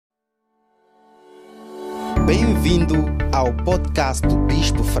Bem-vindo ao podcast do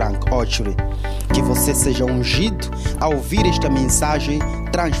Bispo Frank Ochery. Que você seja ungido ao ouvir esta mensagem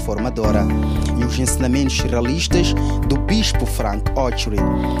transformadora e os ensinamentos realistas do Bispo Frank Ochery.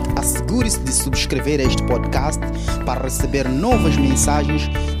 Assegure-se de subscrever este podcast para receber novas mensagens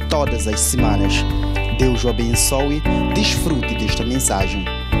todas as semanas. Deus o abençoe. Desfrute desta mensagem.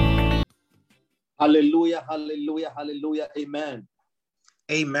 Hallelujah, hallelujah, hallelujah, amen.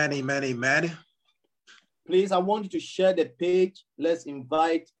 Amen, amen, amen. Please, I want you to share the page. Let's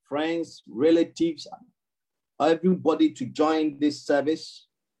invite friends, relatives, everybody to join this service.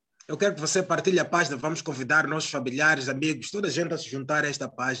 Eu quero que você partilhe a página. Vamos convidar nossos familiares, amigos, toda a gente a se juntar a esta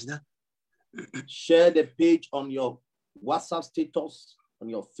página. Share the page on your WhatsApp status, on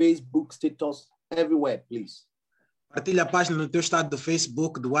your Facebook status, everywhere, please. Partilhe a página no teu estado do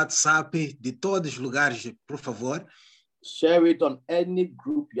Facebook, do WhatsApp, de todos os lugares, por favor. Share it on any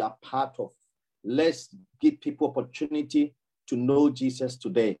group you are part of. Let's give people opportunity to know Jesus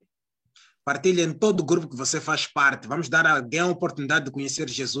today. Partilhe em todo o grupo que você faz parte. Vamos dar a alguém a oportunidade de conhecer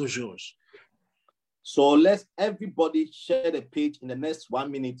Jesus hoje. So let's everybody share the page in the next 1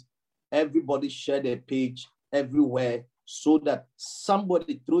 minute. Everybody share the page everywhere so that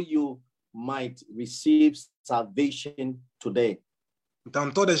somebody through you might receive salvation today.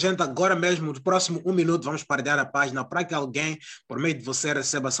 Então, toda a gente agora mesmo, no próximo 1 minuto, vamos partilhar a página para que alguém, por meio de você,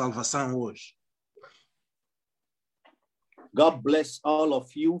 receba a salvação hoje. God bless all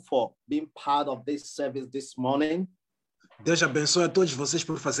of you for being part of this service this morning. Deus abençoe a todos vocês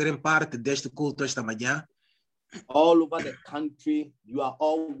por fazerem parte deste culto esta manhã. All over the country, you are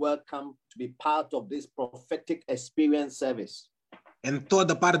all welcome to be part of this prophetic experience service. Em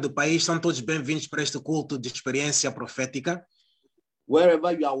toda parte do país, são todos bem-vindos para este culto de experiência profética.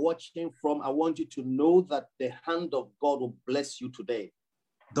 Wherever you are watching from, I want you to know that the hand of God will bless you today.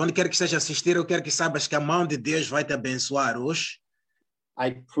 De onde quer que esteja a assistir, eu quero que saibas que a mão de Deus vai te abençoar hoje.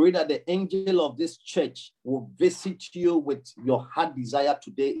 I pray that the angel of this church will visit you with your heart desire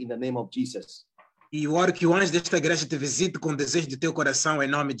today in the name of Jesus. E eu oro que o anjo desta igreja te visite com o desejo do teu coração em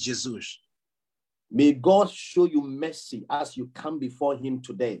nome de Jesus. May God show you mercy as you come before him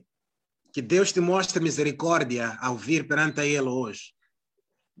today. Que Deus te mostre misericórdia ao vir perante Ele hoje.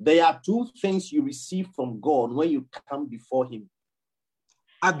 There are two things you receive from God when you come before him.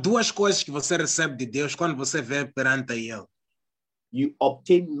 Há duas coisas que você recebe de Deus quando você vem perante Ele. You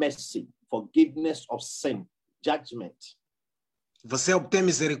obtain mercy, forgiveness of sin, judgment. Você obtém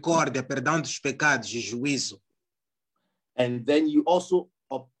misericórdia, perdão dos pecados e juízo. And then you also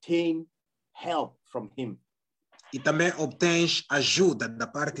obtain help from him. E também obtens ajuda da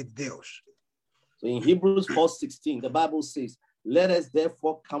parte de Deus. So in Hebrews 4:16, the Bible says, "Let us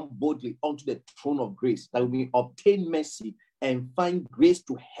therefore come boldly unto the throne of grace, that we may obtain mercy and find grace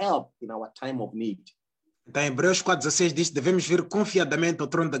to help in our time of need." Então, em Hebreus 4:16 diz: devemos vir confiadamente ao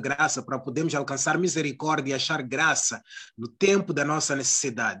trono da graça para podermos alcançar misericórdia e achar graça no tempo da nossa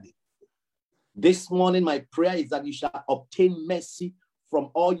necessidade. This morning, my prayer is that you shall obtain mercy from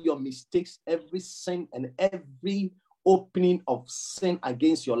all your mistakes, every sin and every opening of sin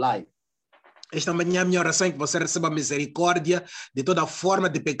against your life. Esta manhã a minha oração é que você receba misericórdia de toda forma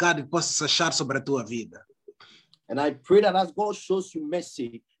de pecado que possa se achar sobre a tua vida. And I pray that as God shows you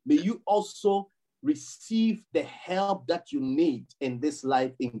mercy, may you also receive the help that you need in this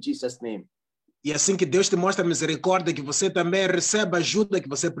life in Jesus' name. E assim que Deus te mostra misericórdia, que você também receba a ajuda que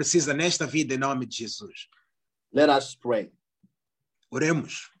você precisa nesta vida em nome de Jesus. Let us pray.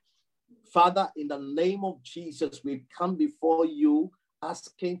 Oremos. Father, in the name of Jesus, we come before you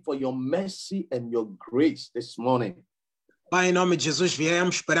asking for your mercy and your grace this morning. Pai, em nome de Jesus,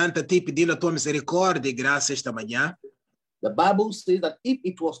 viemos perante a ti pedindo a tua misericórdia e graça esta manhã. The Bible says that if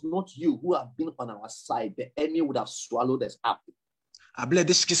it was not you who have been on our side, the enemy would have swallowed us up. A Bíblia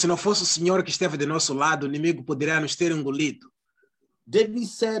diz que se não fosse o Senhor que esteve de nosso lado, o inimigo poderia nos ter engolido. David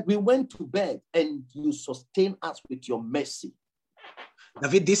said, we went to bed and you sustained us with your mercy.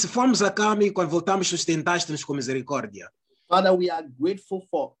 David disse, fomos à cama e quando voltamos sustentaste-nos com misericórdia. Father, we are grateful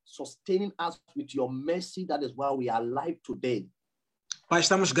for sustaining us with your mercy. That is why we are alive today. Pai,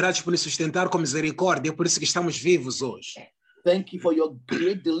 estamos gratos por nos sustentar com misericórdia, por isso que estamos vivos hoje. Thank you for your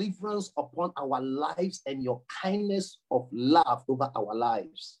great deliverance upon our lives and your kindness of love over our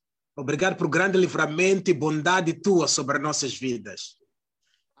lives. Obrigado por grande livramento e bondade tua sobre nossas vidas.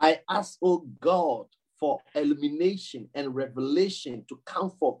 I ask, oh God, for illumination and revelation to come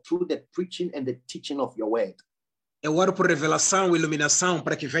forth through the preaching and the teaching of your word. Eu oro por revelação e iluminação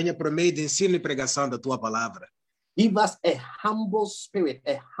para que venha por meio de ensino e pregação da tua palavra. Give us a humble spirit,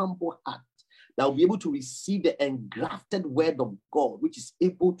 a humble heart, that will be able to receive the engrafted word of God, which is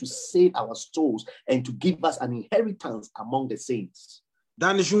able to save our souls and to give us an inheritance among the saints.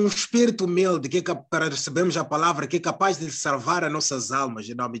 Dá-nos espírito humilde para recebermos a palavra que é capaz de salvar as nossas almas,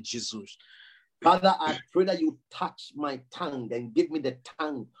 em nome de Jesus. Father, I pray that you touch my tongue and give me the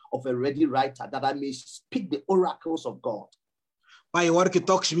tongue of a ready writer, that I may speak the oracles of God. Pai, eu oro que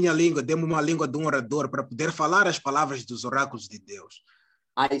toques minha língua, dê-me uma língua de orador para poder falar as palavras dos oráculos de Deus.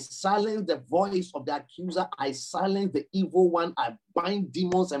 I silence the voice of the accuser. I silence the evil one. I bind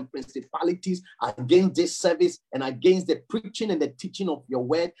demons and principalities against this service and against the preaching and the teaching of your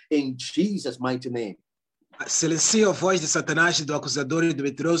word in Jesus' mighty name. Silencio a voz de Satanás, do acusador e do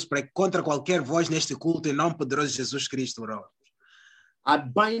mentiroso para contra qualquer voz neste culto em nome poderoso de Jesus Cristo. I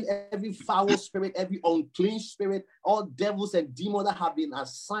bind every foul spirit, every unclean spirit, all devils and demons that have been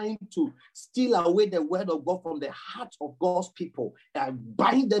assigned to steal away the word of God from the heart of God's people. I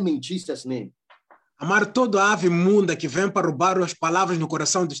bind them in Jesus' name. Amar toda ave imunda que vem para roubar as palavras no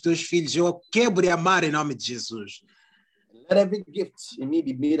coração dos teus filhos, eu quebro e amar em nome de Jesus. Let every gift in me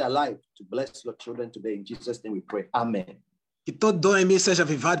be made alive to bless your children today. In Jesus' name we pray. Amen. Que todo dom em mim seja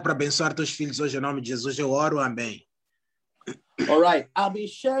avivado para abençoar teus filhos hoje em nome de Jesus. Eu oro, amém. All right, I'll be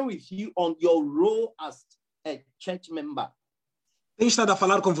sharing with you on your role as a church member. Tenho estado a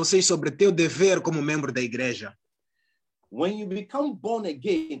falar com vocês sobre teu dever como membro da igreja. When you become born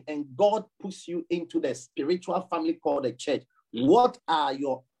again and God puts you into the spiritual family called the church, what are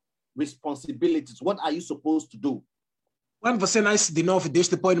your responsibilities? What are you supposed to do? Quando você nasce de novo, Deus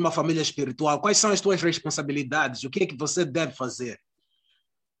te põe numa família espiritual. Quais são as tuas responsabilidades? O que é que você deve fazer?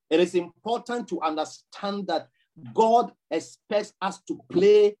 It is important to understand that God expects us to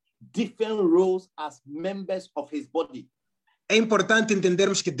play different roles as members of his body. É importante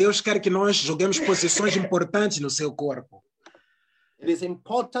entendermos que Deus quer que nós joguemos posições importantes no seu corpo. It is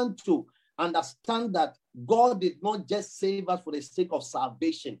important to understand that God did not just save us for the sake of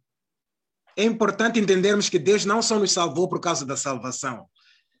salvation. É importante entendermos que Deus não só nos salvou por causa da salvação.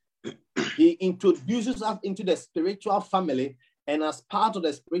 He introduces us into the spiritual family, and as part of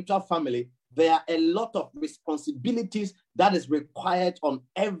the spiritual family, there are a lot of responsibilities that is required on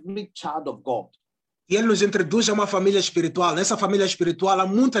every child of God. E ele nos introduz a uma família espiritual. Nessa família espiritual há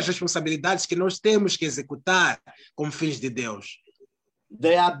muitas responsabilidades que nós temos que executar como filhos de Deus.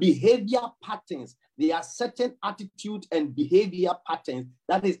 There are behavior patterns. There are certain attitude and behavior patterns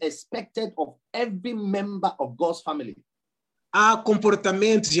that is expected of every member of God's family. Há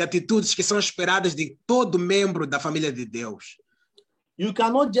comportamentos e atitudes que são esperadas de todo membro da família de Deus. You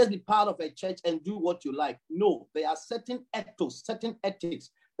cannot just be part of a church and do what you like. No, there are certain ethos, certain ethics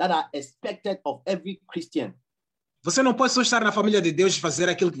that are expected of every Christian. Você não pode só estar na família de Deus e fazer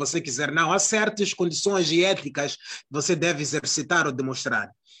aquilo que você quiser, não. Há certas condições e éticas que você deve exercitar ou demonstrar.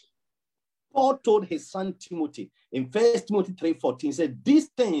 Paul told his son Timothy in 1 Timothy 3:14, he said,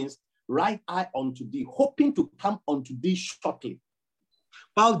 "These things write I unto thee, hoping to come unto thee shortly."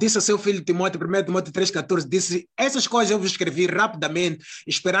 Paulo disse a seu filho Timóteo, 1 Timóteo 3,14, disse, essas coisas eu vos escrevi rapidamente,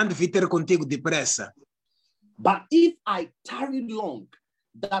 esperando vir ter contigo depressa. But if I tarry long,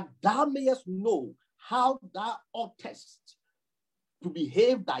 that thou mayest know how thou oughtest to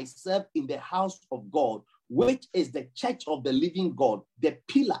behave thyself in the house of God, which is the church of the living God, the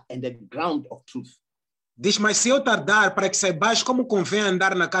pillar and the ground of truth. Diz, mas se eu tardar, para que saibais como convém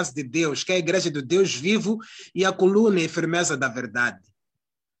andar na casa de Deus, que é a igreja do Deus vivo e a coluna e firmeza da verdade.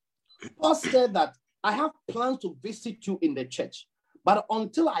 Paul said that I have plans to visit you in the church, but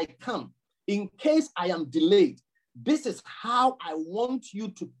until I come, in case I am delayed, this is how I want you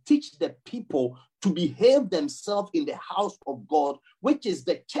to teach the people to behave themselves in the house of God, which is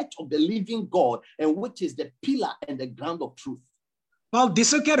the church of the living God, and which is the pillar and the ground of truth. Paulo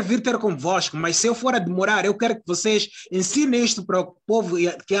disse, eu quero vir ter convosco, mas se eu for a demorar, eu quero que vocês ensinem isto para o povo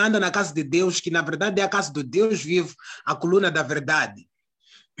que anda na casa de Deus, que na verdade é a casa do Deus vivo, a coluna da verdade.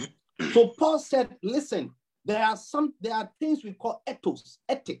 So Paul said, listen, there are things we call ethos,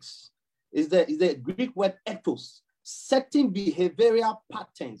 ethics. Is the Greek word ethos, certain behavioral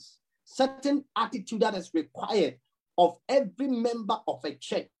patterns, certain attitude that is required of every member of a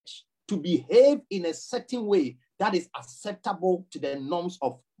church to behave in a certain way that is acceptable to the norms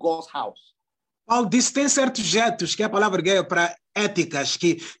of God's house. Paulo disse, tem certos jetos, que é a palavra grega para éticas,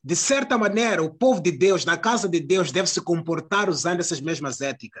 que de certa maneira o povo de Deus, na casa de Deus, deve se comportar usando essas mesmas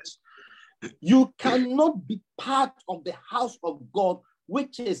éticas. You cannot be part of the house of God,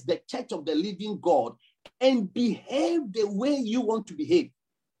 which is the church of the living God, and behave the way you want to behave.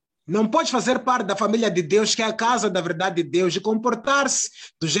 Não pode fazer parte da família de Deus, que é a casa da verdade de Deus, e comportar-se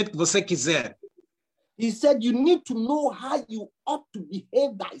do jeito que você quiser. He said you need to know how you ought to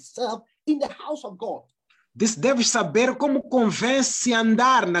behave thyself in the house of God. Disse, deves saber como convence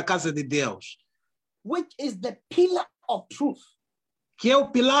andar na casa de Deus, Which is the pillar of truth. que é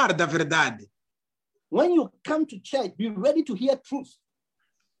o pilar da verdade. When you come to church, be ready to hear truth.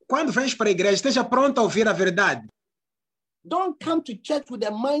 Quando vens para a igreja, esteja pronto a ouvir a verdade. Don't come to church with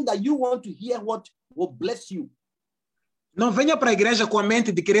the mind that you want to hear what will bless you. Não venha para a igreja com a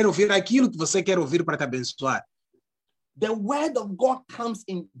mente de querer ouvir aquilo que você quer ouvir para te abençoar. The word of God comes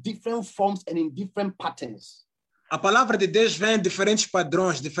in different forms and in different patterns. A palavra de Deus vem em diferentes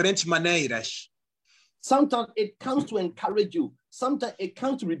padrões, diferentes maneiras. Sometimes it comes to encourage you. Sometimes it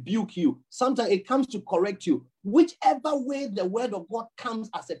comes to rebuke you. Sometimes it comes to correct you. Whichever way the word of God comes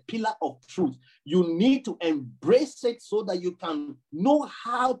as a pillar of truth, you need to embrace it so that you can know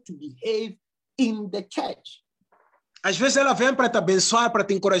how to behave in the church. Às vezes ela vem para te abençoar, para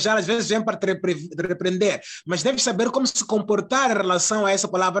te encorajar, às vezes vem para te repreender, mas deves saber como se comportar em relação a essa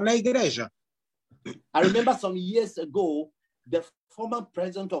palavra na igreja. I remember some years ago, the former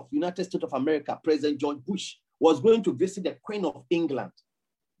president of the United States of America, President George Bush, was going to visit the Queen of England.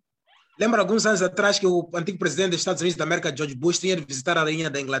 Lembra alguns anos atrás que o antigo presidente dos Estados Unidos da América, George Bush, tinha de visitar a rainha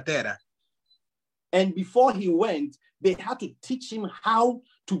da Inglaterra. And before he went, they had to teach him how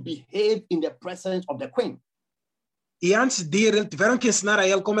to behave in the presence of the Queen. E antes de ir, tiveram que ensinar a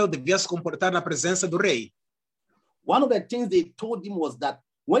ele como ele devia se comportar na presença do rei. One of the things they told him was that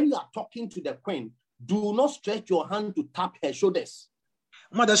when you are talking to the Queen, do not stretch your hand to tap her shoulders.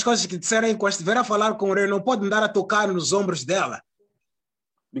 Uma das coisas que disseram quando estiver a falar com o rei, não pode andar a tocar nos ombros dela.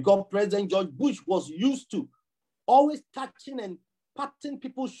 Because President George Bush was used to always touching and patting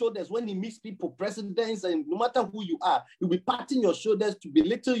people's shoulders when he meets people, presidents, and no matter who you are, he'll be patting your shoulders to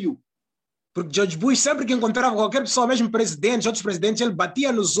belittle you. Porque George Bush, sempre que encontrava qualquer pessoa, mesmo presidentes, outros presidentes, ele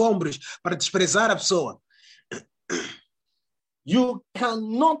batia nos ombros para desprezar a pessoa. You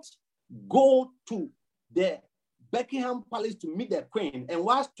cannot go to the Buckingham Palace to meet the Queen, and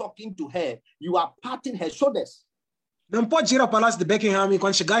whilst talking to her, you are patting her shoulders. Não pode ir ao Palácio de Buckingham e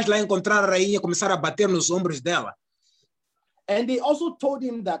quando chegares lá encontrar a rainha começar a bater nos ombros dela. And they also told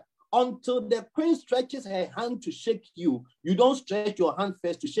him that until the Queen stretches her hand to shake you, you don't stretch your hand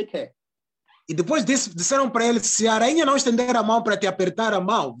first to shake her. E depois disso, disseram para ele, se a rainha não estender a mão para te apertar a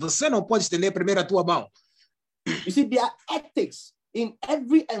mão, você não pode estender primeiro a tua mão. You see, there are ethics in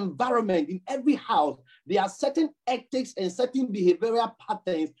every environment, in every house. There are certain ethics and certain behavioral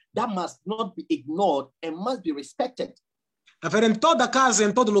patterns that must not be ignored and must be respected. A ver, em toda casa,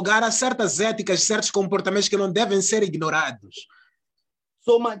 em todo lugar, há certas éticas, certos comportamentos que não devem ser ignorados.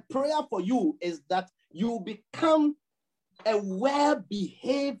 So my prayer for you is that you become a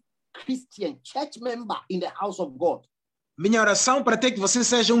well-behaved Christian church member in the house of God. Minha oração para ti é que você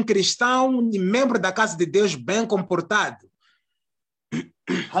seja um cristão e membro da casa de Deus bem comportado.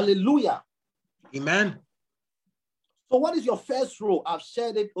 Hallelujah. Amen. So what is your first role? I've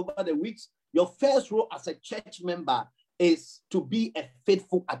shared it over the weeks. Your first role as a church member is to be a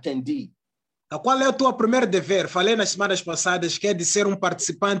faithful attendee. Qual é o teu primeiro dever? Falei nas semanas passadas que é de ser um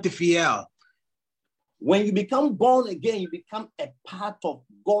participante fiel. When you become born again, you become a part of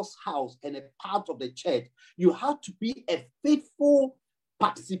God's house and a part of the church. You have to be a faithful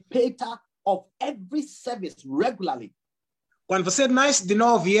participator of every service regularly. Quando você nasce de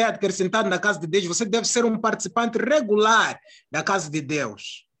novo e é acrescentado na casa de Deus, você deve ser um participante regular da casa de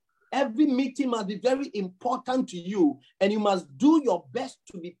Deus. Every meeting must be very important to you, and you must do your best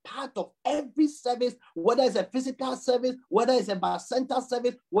to be part of every service, whether it's a physical service, whether it's a bar center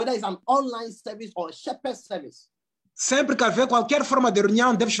service, whether it's an online service or a shepherd service. Sempre que haver qualquer forma de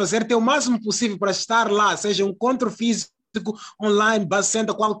reunião, deves fazer o máximo possível para estar lá, seja um encontro físico, online, bar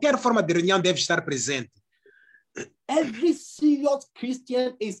center, qualquer forma de reunião deve estar presente. Every serious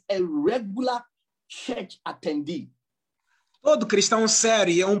Christian is a regular church attendee. Todo cristão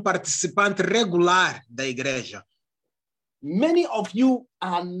sério é um participante regular da igreja. Many of you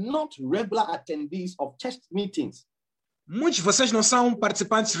are not regular attendees of church meetings. Muitos de vocês não são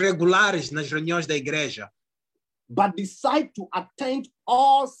participantes regulares nas reuniões da igreja, but decide to attend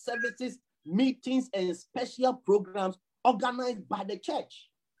all services, meetings, and special programs organized by the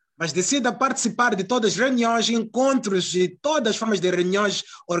church. mas decida participar de todas as reuniões, encontros e todas as formas de reuniões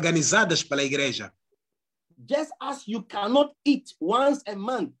organizadas pela igreja. Just as you cannot eat once a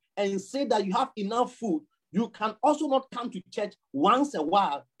month and say that you have enough food, you can also not come to church once a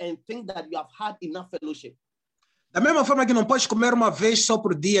while and think that you have had enough fellowship. Da mesma forma que não podes comer uma vez só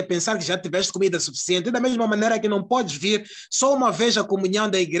por dia, pensar que já tiveste comida suficiente, e da mesma maneira que não podes vir só uma vez à comunhão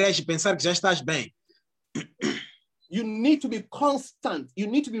da igreja e pensar que já estás bem. You need to be constant. You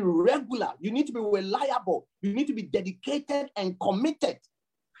need to be regular. You need to be reliable. You need to be dedicated and committed.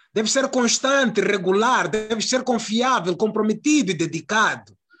 Deve ser constante, regular, deve ser confiável, comprometido e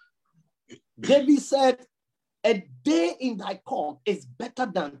dedicado. David said, a day in thy court is better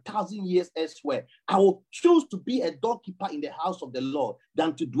than 1,000 years elsewhere. I will choose to be a doorkeeper in the house of the Lord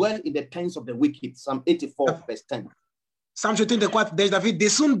than to dwell in the tents of the wicked. Psalm 84, verse 10. Salmos 84, 10, David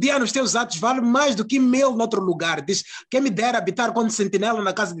disse, dia nos teus atos vale mais do que 1000 noutro lugar. Diz, quem me dera habitar como sentinela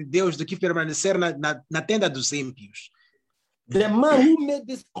na casa de Deus do que permanecer na tenda dos ímpios. The man who made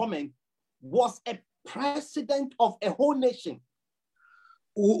this comment was a president of a whole nation.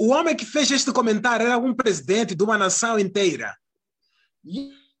 O homem que fez este comentário era um presidente de uma nação inteira.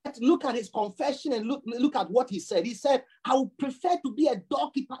 Yet look at his confession and look at what he said. He said, I would prefer to be a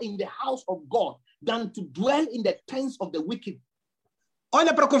doorkeeper in the house of God than to dwell in the tents of the wicked.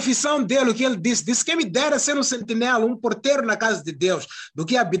 Olha para a confissão dele, o que ele disse. Disse que me dera ser um sentinela, um porteiro na casa de Deus, do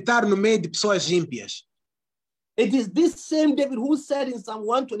que habitar no meio de pessoas ímpias. It is this same David who said in Psalm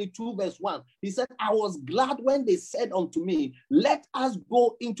 122, verse 1, he said, I was glad when they said unto me, let us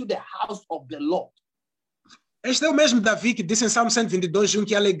go into the house of the Lord. Este é o mesmo Davi que disse em Salmo 122,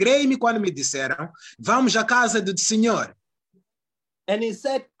 que alegrei-me quando me disseram, vamos à casa do Senhor. And he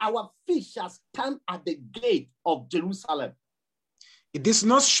said, our feet shall stand at the gate of Jerusalem. E disse,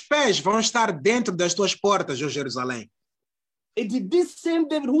 nossos pés vão estar dentro das tuas portas, ó Jerusalém. It is this same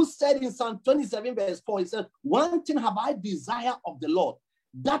David who said in Psalm 27, verse 4, he said, one thing have I desire of the Lord,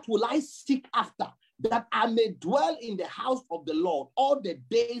 that will I seek after, that I may dwell in the house of the Lord all the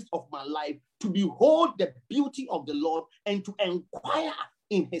days of my life, to behold the beauty of the Lord and to inquire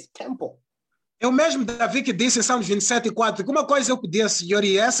in his temple. É o mesmo Davi que disse em Salmos 27:4, que uma coisa eu pedi ao Senhor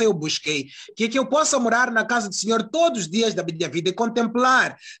e essa eu busquei, que eu possa morar na casa do Senhor todos os dias da minha vida e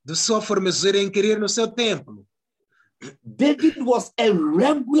contemplar de sua formosura e inquirir no seu templo. David was a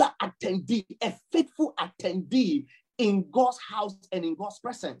regular attendee, a faithful attendee in God's house and in God's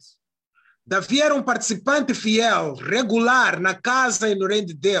presence. Davi era um participante fiel, regular na casa e no reino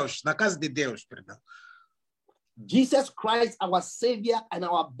de Deus, na casa de Deus, perdão. Jesus Christ, our Savior and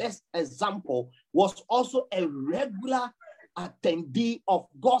our best example, was also a regular attendee of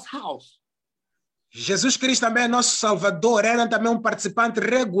God's house. Jesus Cristo também é nosso Salvador, era também um participante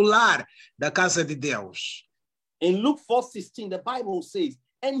regular da casa de Deus. In Luke 4:16, the Bible says,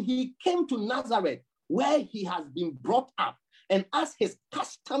 and he came to Nazareth, where he has been brought up. And as his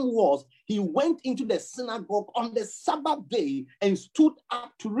custom was, he went into the synagogue on the Sabbath day and stood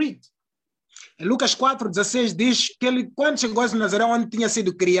up to read. Em Lucas 4:16 diz que ele, quando chegou a Nazaré, onde tinha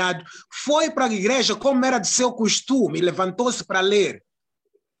sido criado, foi para a igreja como era de seu costume e levantou-se para ler.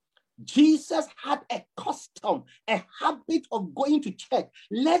 Jesus had a custom, a habit of going to church.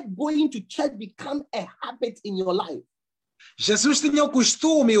 Let going to church become a habit in your life. Jesus tinha o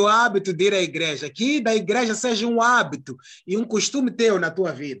costume e o hábito de ir à igreja. Que da igreja seja um hábito e um costume teu na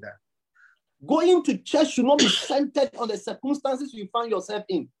tua vida. Going to church should not be centered on the circumstances you find yourself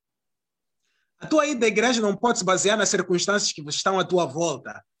in. A tua ida à igreja não pode se basear nas circunstâncias que estão à tua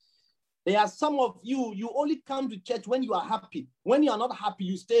volta. There are some of you only come to church when you are happy. When you are not happy,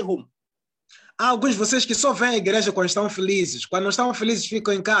 you stay home. Há alguns de vocês que só vêm à igreja quando estão felizes. Quando não estão felizes,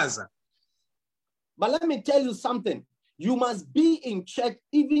 ficam em casa. But let me tell you something. You must be in church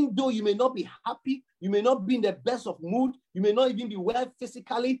even though you may not be happy, you may not be in the best of mood, you may not even be well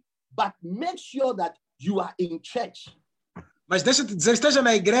physically, but make sure that you are in church. Mas deixa eu te dizer, esteja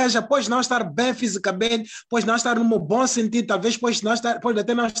na igreja, pode não estar bem fisicamente, pode não estar num bom sentido, talvez pode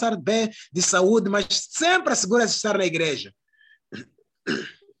até não estar bem de saúde, mas sempre assegura-se de estar na igreja.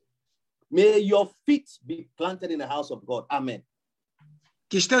 May your feet be planted in the house of God. Amen.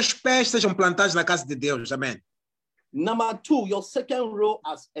 Que os teus pés sejam plantados na casa de Deus. Amém. Number 2, your second role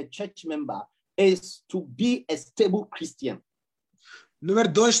as a church member is to be a stable Christian. Número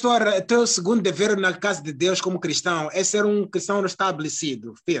 2, teu segundo dever na casa de Deus como cristão é ser um cristão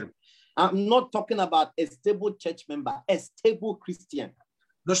estabelecido, firme. I'm not talking about a stable church member, a stable Christian.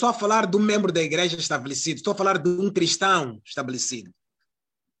 Não estou a falar de um membro da igreja estabelecido, estou a falar de um cristão estabelecido.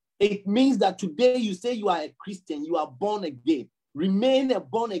 It means that today you say you are a Christian, you are born again. Remain a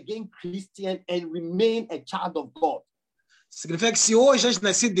born again Christian and remain a child of God. Significa que se hoje és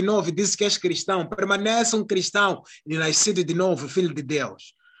nascido de novo e dizes que és cristão, permanece um cristão e nascido de novo, filho de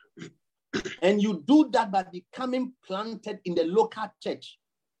Deus. And you do that by becoming planted in the local church.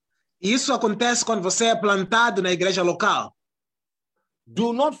 E isso acontece quando você é plantado na igreja local.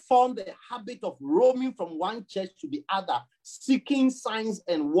 Do not form the habit of roaming from one church to the other, seeking signs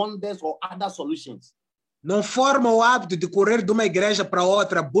and wonders or other solutions. Não forma o hábito de correr de uma igreja para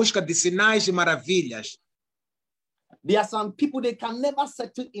outra, busca de sinais e maravilhas. There are some people, they can never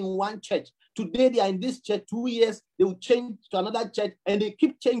settle in one church. Today they are in this church, 2 years, they will change to another church, and they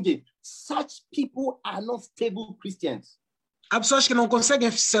keep changing. Such people are not stable Christians. Há pessoas que não conseguem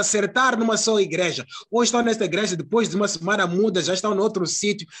se acertar numa só igreja. Ou estão nesta igreja, depois de uma semana muda, já estão em outro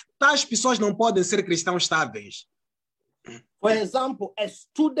sítio. Tais pessoas não podem ser cristãos estáveis. For example, a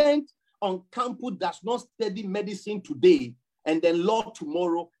student on campus does not study medicine today, and then law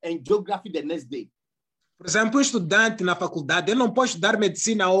tomorrow, and geography the next day. Por exemplo, um estudante na faculdade, ele não pode estudar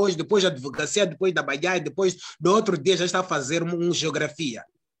medicina hoje, depois da advocacia, depois da Bahia, e depois do outro dia já está a fazer geografia.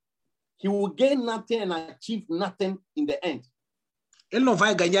 He will gain nothing and achieve nothing in the end. Ele não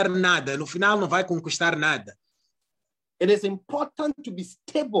vai ganhar nada, no final não vai conquistar nada. It is important to be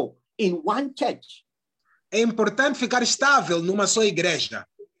stable in one church. É importante ficar estável numa só igreja.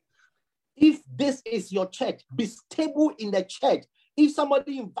 If this is your church, be stable in the church. If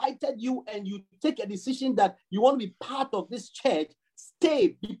somebody invited you and you take a decision that you want to be part of this church,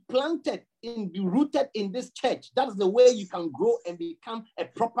 stay, be planted, be rooted in this church. That's the way you can grow and become a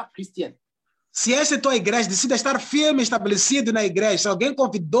proper Christian. Se esta é a tua igreja, decida estar firme, estabelecido na igreja. Se alguém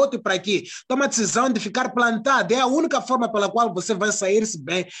convidou-te para aqui, toma a decisão de ficar plantado. É a única forma pela qual você vai sair-se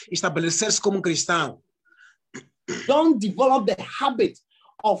bem, estabelecer-se como um cristão. Don't develop the habit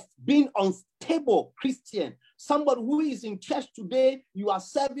of being unstable Christian. Somebody who is in church today, you are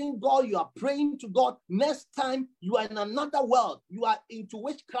serving God, you are praying to God. Next time, you are in another world. You are into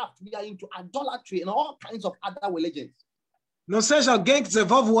witchcraft, you are into idolatry and all kinds of other religions. Não seja alguém que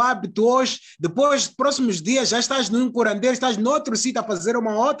desenvolve o hábito hoje, depois, nos próximos dias, já estás num curandeiro, estás noutro sítio a fazer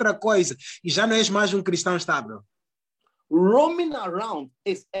uma outra coisa e já não és mais um cristão estável. Roaming around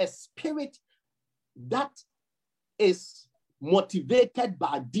is a spirit that is motivated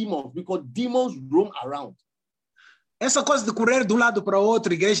by demons, because demons roam around. Essa coisa de correr de um lado para o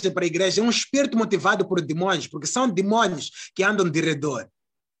outro, igreja para igreja, é um espírito motivado por demônios, porque são demônios que andam de redor.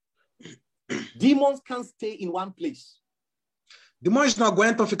 Demons can't stay in one place. Demônios não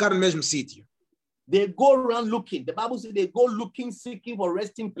aguentam ficar no mesmo sítio. They go around looking. The Bible says they go looking, seeking for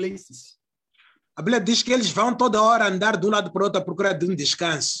resting places. A Bíblia diz que eles vão toda hora andar de um lado para o outro à procura de um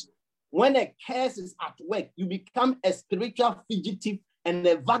descanso. When a curse is at work, you become a spiritual fugitive and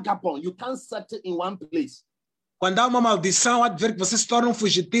a vagabond. You can't settle in one place. Quando há uma maldição, há de ver que você se torna um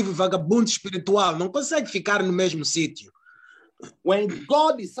fugitivo, vagabundo espiritual. Não consegue ficar no mesmo sítio. When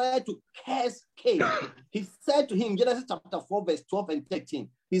God decided to curse Cain, he said to him, Genesis chapter 4, verse 12 and 13,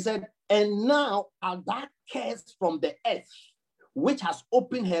 he said, and now art thou cursed from the earth, which has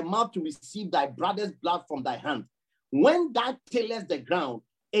opened her mouth to receive thy brother's blood from thy hand. When thou tillest the ground,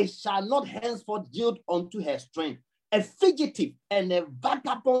 it shall not henceforth yield unto her strength. A fugitive and a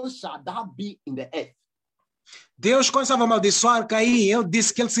vagabond shall thou be in the earth. Deus, quando estava a amaldiçoar Caim, ele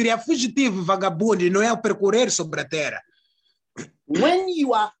disse que ele seria fugitivo, vagabundo, e não é o percorrer sobre a terra. When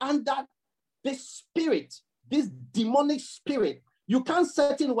you are under this spirit, this demonic spirit, you can't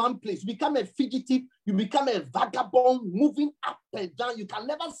settle in one place. You become a fugitive, you become a vagabond, moving up and down. You can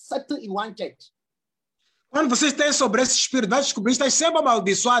never settle in one church. Quando vocês têm sobre esse espírito, vai descobrir que está sempre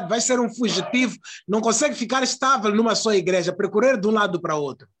amaldiçoado, vai ser um fugitivo, não consegue ficar estável numa só igreja, percorrer de um lado para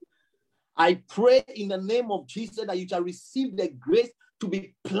outro. I pray in the name of Jesus that you shall receive the grace to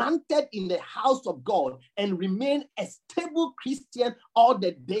be planted in the house of God and remain a stable Christian all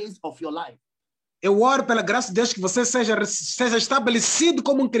the days of your life. Eu oro pela graça de Deus que você seja estabelecido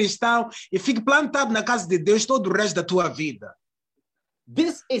como um cristão e fique plantado na casa de Deus todo o resto da tua vida.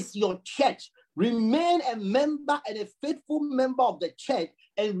 This is your church. Remain a member and a faithful member of the church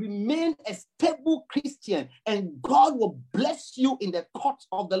and remain a stable Christian, and God will bless you in the courts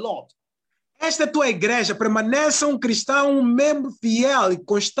of the Lord. Esta é a tua igreja, permaneça um cristão, um membro fiel e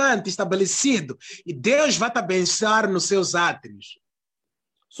constante, estabelecido, e Deus vai te abençoar nos seus átrios.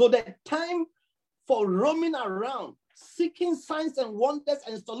 So the time for roaming around, seeking signs and wonders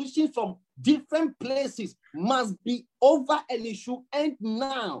and solutions from different places must be over, and it should end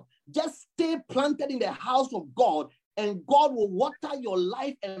now. Just stay planted in the house of God, and God will water your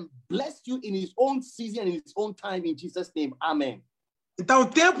life and bless you in his own season, in his own time, in Jesus' name. Amen. Então, o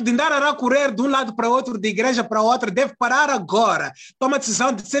tempo de andar a correr de um lado para outro, de igreja para outra, deve parar agora. Toma a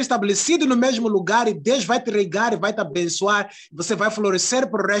decisão de ser estabelecido no mesmo lugar e Deus vai te regar e vai te abençoar. Você vai florescer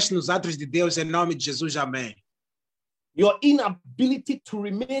para o resto nos atos de Deus, em nome de Jesus. Amém. Your inability to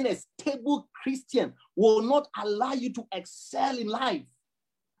remain a stable Christian will not allow you to excel in life.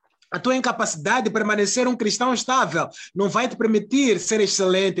 A tua incapacidade de permanecer um cristão estável não vai te permitir ser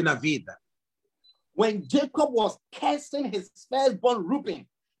excelente na vida. When Jacob was cursing his firstborn Reuben,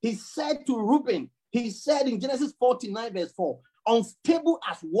 he said to Reuben, he said in Genesis 49 verse 4, unstable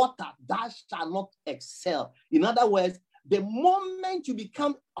as water, thou shalt not excel. In other words, the moment you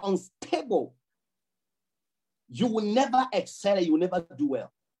become unstable, you will never excel, you will never do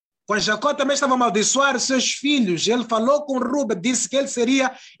well. Quando Jacó também estava a amaldiçoar seus filhos, ele falou com Ruben, disse que ele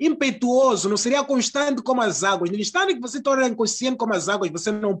seria impetuoso, não seria constante como as águas. No instante que você torna inconsciente como as águas,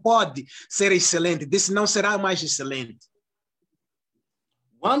 você não pode ser excelente. Disse, não será mais excelente.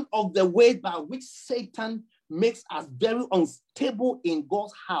 One of the ways by which Satan makes us very unstable in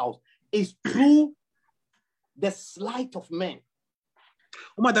God's house is through the slight of men.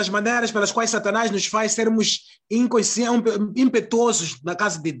 Uma das maneiras pelas quais Satanás nos faz sermos impetuosos na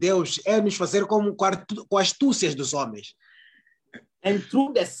casa de Deus é nos fazer como com astúcias dos homens. And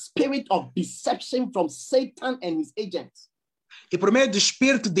through the spirit of deception from Satan and his agents. E por meio do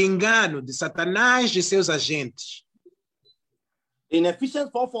espírito de engano de Satanás e seus agentes. In Ephesians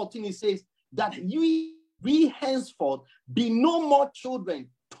 4:14 it says that we henceforth be no more children,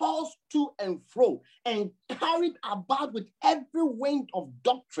 tossed to and fro, and carried about with every wind of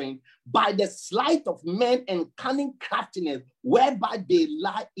doctrine by the sleight of men and cunning craftiness, whereby they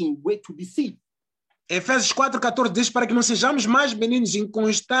lie in wait to deceive. Efésios 4:14 diz para que não sejamos mais meninos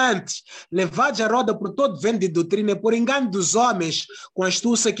inconstantes, levados à roda por todo vento de doutrina, por engano dos homens, com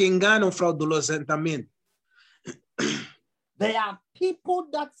astúcia que enganam fraudulosamente. There are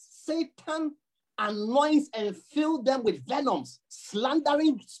people that Satan anoints and fill them with venoms,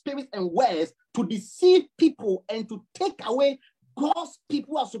 slandering spirits and words to deceive people and to take away God's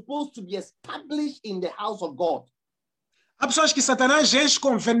people who are supposed to be established in the house of God. Há pessoas que Satanás enche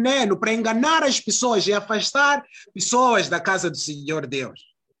com veneno para enganar as pessoas e afastar pessoas da casa do Senhor Deus.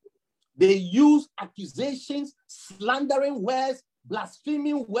 They use accusations, slandering words,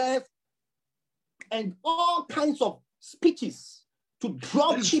 blaspheming words, and all kinds of speeches to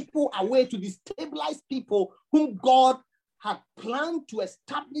draw people away, to destabilize people whom God had planned to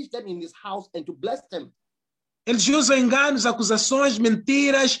establish them in his house and to bless them. Eles usam enganos, acusações,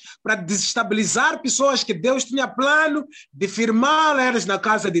 mentiras para desestabilizar pessoas que Deus tinha plano de firmar elas na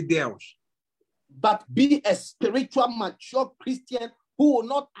casa de Deus. But be a spiritual, mature Christian who will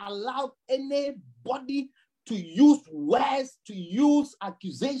not allow anybody to use words, to use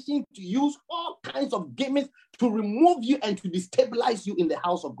accusations, to use all kinds of gimmicks to remove you and to destabilize you in the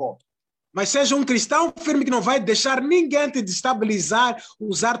house of God. Mas seja um cristão firme que não vai deixar ninguém te destabilizar,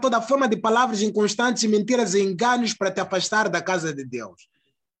 usar toda forma de palavras inconstantes, mentiras e enganos para te afastar da casa de Deus.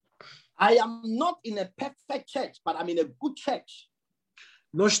 I am not in a perfect church, but I'm in a good church.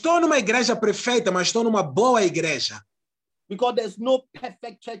 Não estou numa igreja perfeita, mas estou numa boa igreja. Because there's no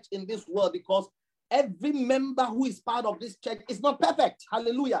perfect church in this world, because every member who is part of this church is not perfect.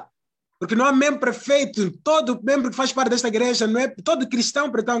 Hallelujah. Porque não há membro perfeito. Todo membro que faz parte desta igreja não é, todo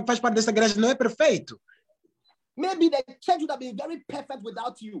cristão que faz parte desta igreja não é perfeito. Maybe the church would have been very perfect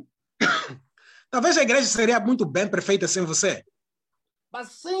without you. Talvez a igreja seria muito bem perfeita sem você. But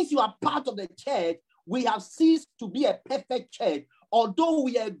since you are part of the church, we have ceased to be a perfect church. Although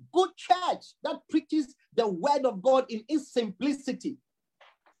we are a good church that preaches the word of God in its simplicity.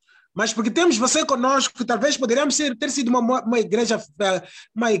 Mas porque temos você conosco, talvez poderíamos ter sido uma igreja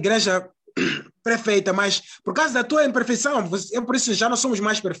perfeita, mas por causa da tua imperfeição, por isso já não somos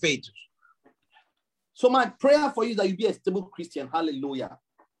mais perfeitos. So my prayer for you is that you be a stable Christian. Hallelujah.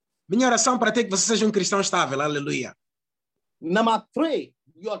 Minha oração para ti é que você seja um cristão estável. Aleluia. Number 3,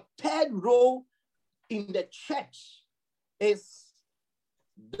 your third role in the church is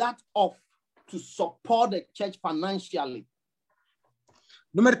that of to support the church financially.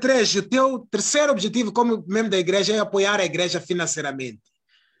 Número 3, o teu terceiro objetivo como membro da igreja é apoiar a igreja financeiramente.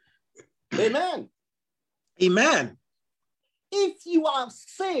 Amen. Amen. If you are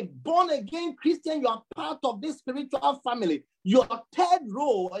saved, born again Christian, you are part of this spiritual family. Your third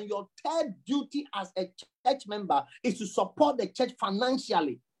role and your third duty as a church member is to support the church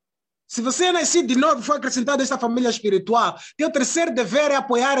financially. Se você é nascido de novo e foi acrescentado a esta família espiritual, teu terceiro dever é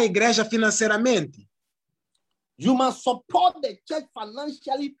apoiar a igreja financeiramente. You must support the church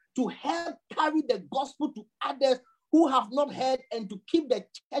financially to help carry the gospel to others who have not heard and to keep the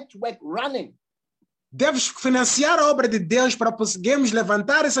church work running. Deves financiar a obra de Deus para conseguirmos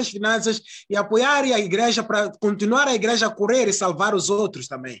levantar essas finanças e apoiar a igreja para continuar a igreja a correr e salvar os outros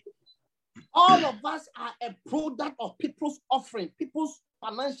também. All of us are a product of people's offering, people's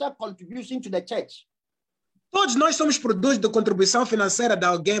financial contribution to the church. Todos nós somos produtos da contribuição financeira de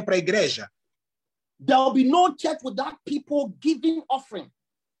alguém para a igreja. There will be no church without people giving offering.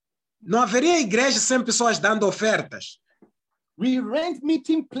 Não haveria igreja sem pessoas dando ofertas. We rent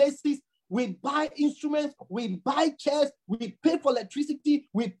meeting places, we buy instruments, we buy chairs, we pay for electricity,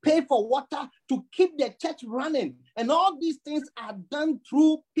 we pay for water to keep the church running. And all these things are done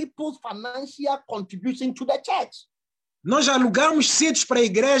through people's financial contribution to the church. Nós alugamos sítios para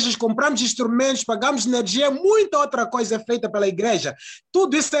igrejas, compramos instrumentos, pagamos energia, muita outra coisa é feita pela igreja.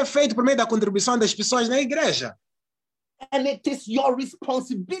 Tudo isso é feito por meio da contribuição das pessoas na igreja. And it is your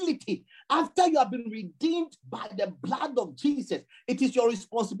responsibility, after you have been redeemed by the blood of Jesus, it is your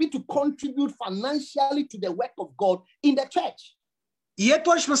responsibility to contribute financially to the work of God in the church. E é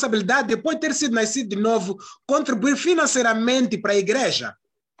tua responsabilidade, depois de ter sido nascido de novo, contribuir financeiramente para a igreja.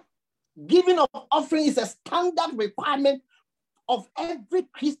 Giving of offering is a standard requirement of every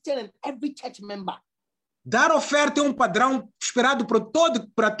Christian and every church member. Dar oferta é padrão esperado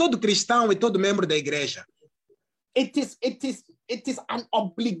para todo cristão e todo membro da igreja. It is an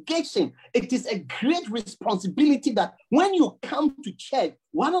obligation. It is a great responsibility that when you come to church,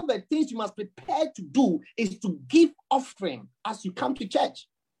 one of the things you must prepare to do is to give offering as you come to church.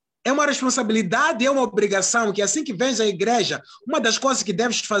 É uma responsabilidade, é uma obrigação que assim que vens à igreja, uma das coisas que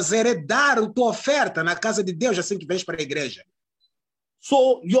deves fazer é dar a tua oferta na casa de Deus assim que vens para a igreja.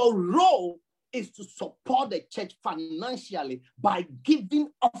 So your role is to support the church financially by giving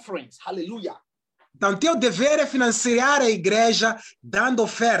offerings. Hallelujah. Então, teu dever é financiar a igreja dando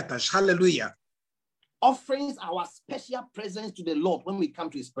ofertas. Aleluia. Offerings are our special presence to the Lord when we come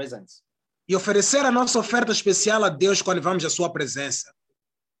to his presence. E oferecer a nossa oferta especial a Deus quando vamos à sua presença.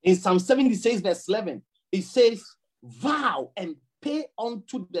 In Psalm 76, verse 11, it says, vow and pay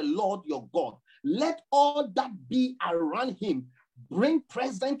unto the Lord your God. Let all that be around him bring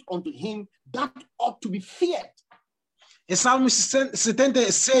present unto him that ought to be feared. Em Salmos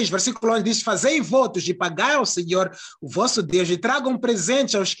 76, versículo 11, diz, fazei votos e pagai ao Senhor, o vosso Deus, e tragam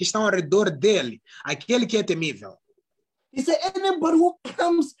presente aos que estão ao redor dele, aquele que é temível. He said, anybody who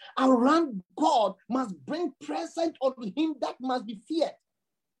comes around God must bring present unto him that must be feared.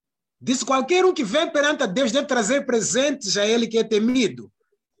 Diz, qualquer que vem perante a Deus deve trazer presentes a ele que é temido.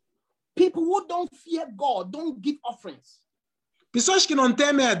 People who don't fear God don't give offerings. Pessoas que não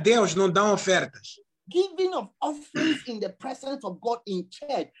temem a Deus não dão ofertas. Giving of offerings in the presence of God in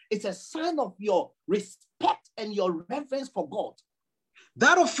church is a sign of your respect and your reverence for God.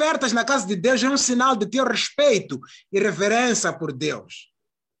 Dar ofertas na casa de Deus é sinal de teu respeito e reverência por Deus.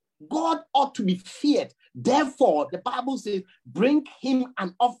 God ought to be feared. Therefore, the Bible says, bring him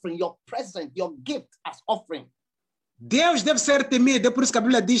an offering, your present, your gift as offering. Deus deve ser temido, é por isso que a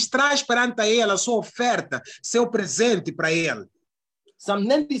Bíblia diz, traz perante a ele a sua oferta, seu presente para ele. Psalm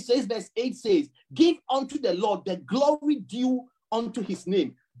 96 verse 8 says, give unto the Lord the glory due unto his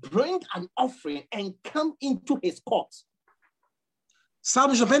name. Bring an offering and come into his courts.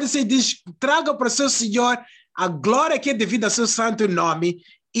 Salmos 96 diz, traga para o seu Senhor a glória que é devida ao seu santo nome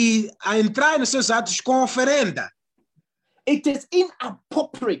e a entrar nos seus atos com oferenda. It is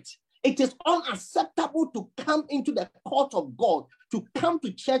inappropriate. It is unacceptable to come into the court of God, to come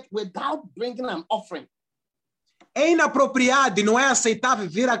to church without bringing an offering. É inapropriado e não é aceitável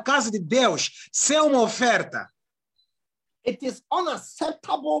vir à casa de Deus sem uma oferta. It is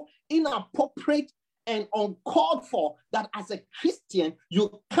unacceptable, inappropriate, and uncalled for that as a Christian,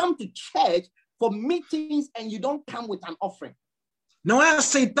 you come to church for meetings and you don't come with an offering. Não é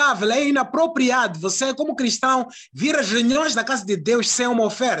aceitável, é inapropriado você, como cristão, vir às reuniões da casa de Deus sem uma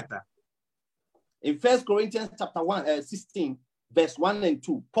oferta. In 1 Corinthians chapter 16, verse 1 and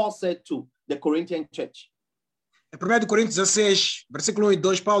 2, Paul said to the Corinthian church, Em 1 Coríntios 16, versículo 1 e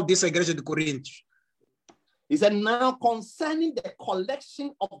 2, Paulo disse à igreja de Coríntios. He said, now concerning the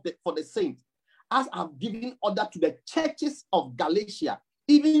collection for the saints, as I've given order to the churches of Galatia,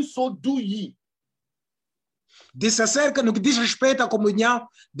 even so do ye. Disse acerca no que diz respeito à comunhão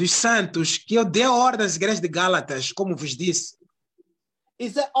dos santos, que eu dei ordem às igrejas de Gálatas, como vos disse. He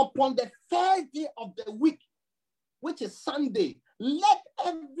said, upon the first day of the week, which is Sunday, let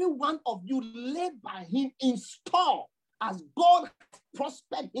every one of you lay by him in store, as God has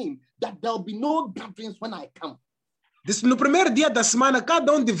prospered him, that there will be no gatherings when I come. Disse, no primeiro dia da semana,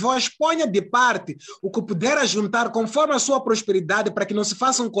 cada de vós ponha de parte o que puder ajuntar conforme a sua prosperidade, para que não se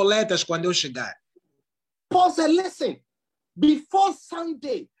façam coletas quando eu chegar. Paul said, listen, before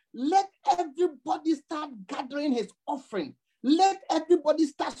Sunday, let everybody start gathering his offering. Let everybody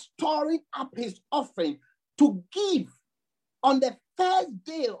start storing up his offering to give on the first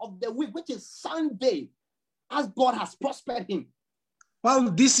day of the week, which is Sunday, as God has prospered him.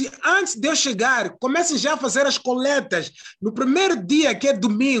 Paulo disse, antes de eu chegar, comecem já a fazer as coletas. No primeiro dia, que é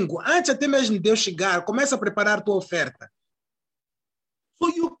domingo, antes até mesmo de eu chegar, comece a preparar a tua oferta. So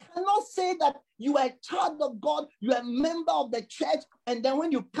you cannot say that you are a child of God, you are a member of the church, and then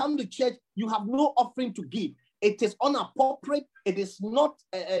when you come to church, you have no offering to give. It is inappropriate. It is not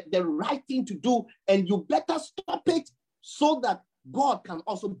the right thing to do, and you better stop it so that God can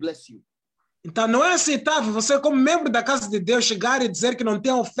also bless you. Então não é aceitável você, como membro da casa de Deus, chegar e dizer que não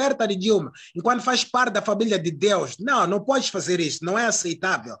tem oferta nenhuma, enquanto faz parte da família de Deus. Não, não podes fazer isso, não é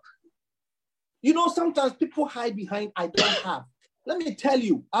aceitável. You know, sometimes people hide behind, I don't have. Let me tell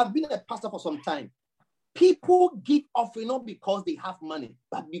you, I've been a pastor for some time. People give offering not because they have money,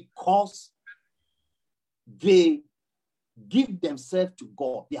 but because they give themselves to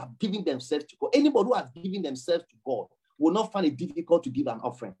God. They have given themselves to God. Anybody who has given themselves to God will not find it difficult to give an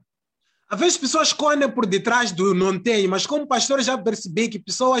offering. Às vezes pessoas escondem por detrás do não tem, mas como pastor já percebi que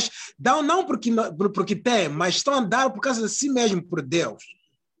pessoas dão não porque têm, mas estão a dar por causa de si mesmo, por Deus.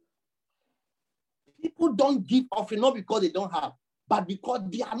 People don't give offering not because they don't have, but because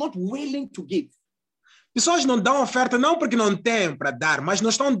they are not willing to give. Pessoas não dão oferta não porque não têm para dar, mas não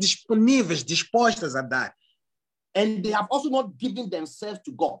estão disponíveis, dispostas a dar. And they have also not given themselves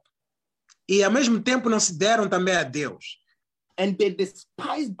to God. E ao mesmo tempo não se deram também a Deus. And they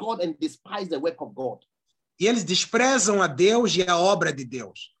despise God and despise the work of God. E eles desprezam a Deus e a obra de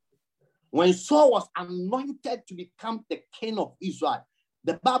Deus. When Saul was anointed to become the king of Israel,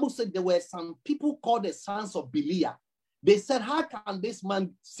 the Bible said there were some people called the sons of Belial. They said, how can this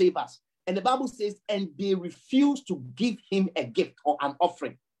man save us? And the Bible says, and they refused to give him a gift or an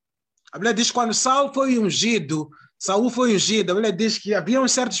offering. A Bíblia diz que quando Saul foi ungido, a Bíblia diz que havia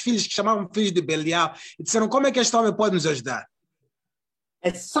certos filhos que chamavam filhos de Belial e disseram, como é que este homem pode nos ajudar?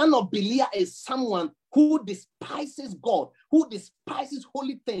 A son of Belial is someone who despises God, who despises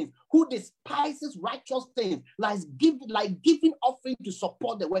holy things, who despises righteous things, like giving offering to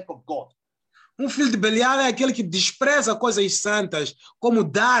support the work of God. Filho de Belial é aquele que despreza coisas santas, como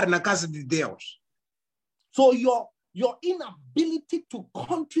dar na casa de Deus. So your inability to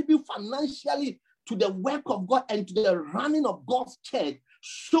contribute financially to the work of God and to the running of God's church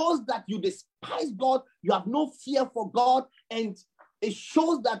shows that you despise God, you have no fear for God, and it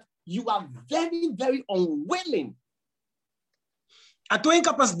shows that you are very, very unwilling. A tua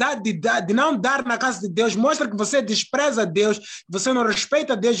incapacidade de não dar na casa de Deus mostra que você despreza Deus, que você não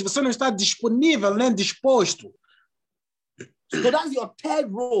respeita Deus, que você não está disponível nem disposto. So that's your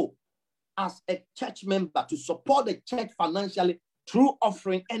third role as a church member, to support the church financially through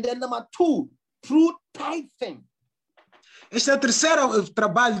offering. And then number 2, through tithing. Este é o terceiro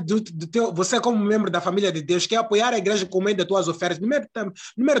trabalho você como membro da família de Deus, que é apoiar a igreja por meio das tuas ofertas.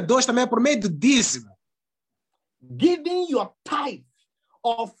 Número 2 também é por meio do dízimo. Giving your tithe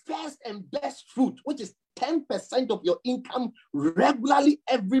of first and best fruit, which is 10% of your income regularly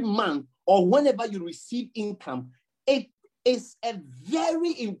every month or whenever you receive income, it is a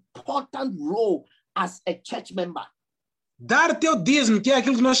very important role as a church member. Dar teu dízimo, que é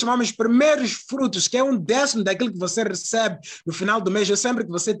aquilo que nós chamamos primeiros frutos, que é 1/10 daquilo que você recebe no final do mês, ou sempre que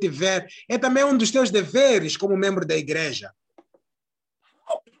você tiver, é também um dos teus deveres como membro da igreja.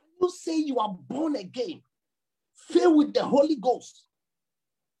 How can you say you are born again, filled with the Holy Ghost,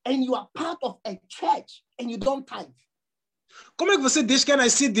 and you are part of a church and you don't tithe? Como é que você diz que é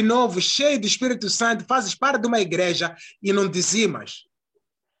nascido de novo, cheio do Espírito Santo, fazes parte de uma igreja e não dizimas?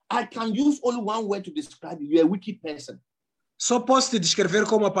 I can use only one word to describe you. You're a wicked person. Só posso te descrever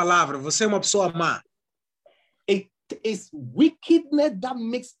com uma palavra. Você é uma pessoa má. It is wickedness that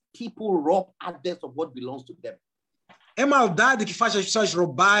makes people rob others of what belongs to them. É maldade que faz as pessoas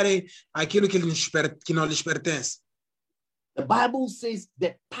roubarem aquilo que não lhes pertence. The Bible says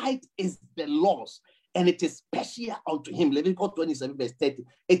the tithe is the Lord's, and it is special unto him. Leviticus 27 verse 30.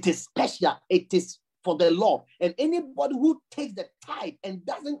 It is special. It is for the Lord. And anybody who takes the tithe and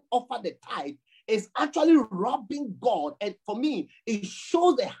doesn't offer the tithe is actually robbing God. And for me, it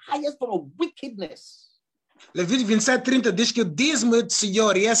shows the highest form of wickedness. Levítico 27:30 diz que o dízimo é do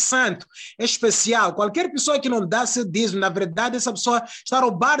Senhor e é santo, é especial. Qualquer pessoa que não dá seu dízimo, na verdade, essa pessoa está a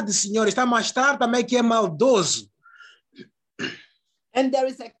roubar do Senhor, está a mostrar também que é maldoso. And there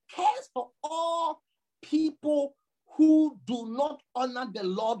is a curse for all people who do not honor the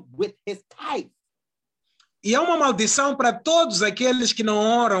Lord with his tithe. E há uma maldição para todos aqueles que não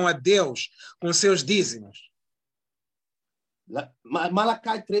honram a Deus com seus dízimos.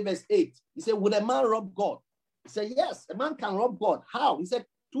 Malachi 3 verse 8. He said, would a man rob God? He said, yes, a man can rob God. How? He said,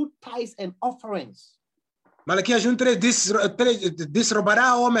 through tithes and offerings. Malaquias 1:3 disse,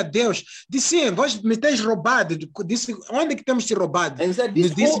 roubará o homem a Deus. Disse, sim, vós me tens roubado. Disse, onde que temos te roubado? Nos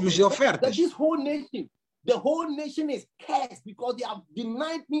dízimos e ofertas. The whole nation is cursed because they have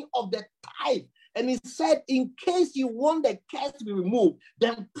denied me of the tithe. And he said, in case you want the curse to be removed,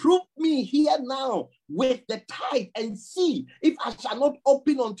 then prove me here now with the tithe and see if I shall not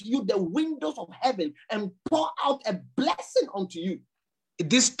open unto you the windows of heaven and pour out a blessing unto you. E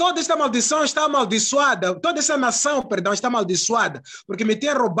disse, toda esta maldição está amaldiçoada, toda essa nação, perdão, está amaldiçoada, porque me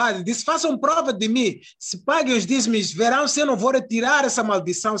tem roubado. Ele disse, façam prova de mim, se paguem os dízimos, verão se eu não vou retirar essa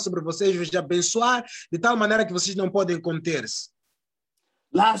maldição sobre vocês, vos abençoar, de tal maneira que vocês não podem conter-se.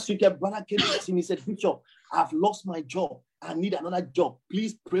 Last week, a brother came to me and said, Bishop, I've lost my job. I need another job.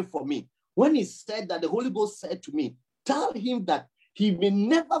 Please pray for me. When he said that, the Holy Ghost said to me, tell him that he may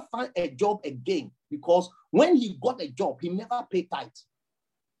never find a job again, because when he got a job, he never paid tithe.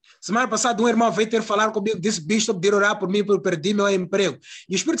 Semana passada, irmão veio ter falar comigo, disse, Bishop, de orar por mim, porque eu perdi meu emprego.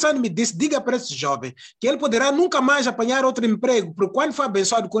 E o Espírito Santo me disse, diga para esse jovem que ele poderá nunca mais apanhar outro emprego, porque quando foi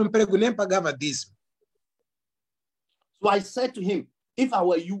abençoado com o emprego, nem pagava dízimo. So I said to him, if I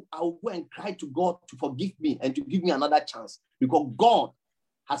were you, I would go and cry to God to forgive me and to give me another chance, because God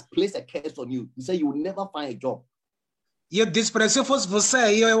has placed a curse on you. He said you will never find a job. E eu disse para ele, se eu fosse você,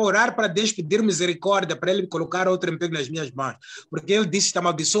 eu ia orar para Deus pedir misericórdia, para ele colocar outro emprego nas minhas mãos. Porque ele disse que está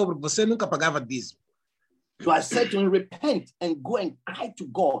amaldiçoado, porque você nunca pagava dízimo. So I said to him, repent and go and cry to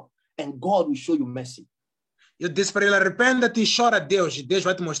God, and God will show you mercy. Eu disse para ele, arrependa-te e chora a Deus, e Deus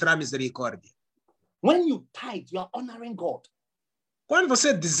vai te mostrar misericórdia. When you tithe, you are honoring God. Quando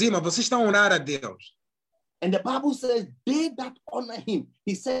você dizima, você está a honrar a Deus. And the Bible says, they that honor him,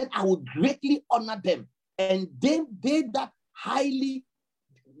 he said, I will greatly honor them. And they that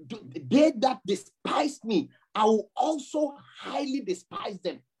despise me, I will also highly despise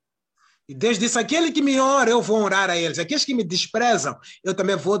them. E Deus disse, aquele que me honra, eu vou honrar a eles. Aqueles que me desprezam, eu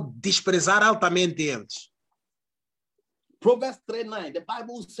também vou desprezar altamente eles. Proverbs 3:9, the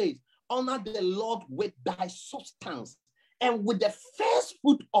Bible says, honor the Lord with thy substance and with the first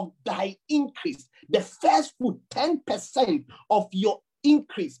fruit of thy increase. The first fruit, 10% of your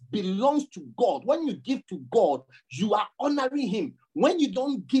increase belongs to God. When you give to God, you are honoring him. When you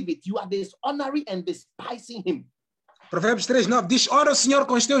don't give it, you are dishonoring and despising him. Provérbios 3:9 diz, ora o Senhor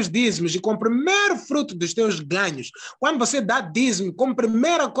com os teus dízimos e com o primeiro fruto dos teus ganhos. Quando você dá dízimo, como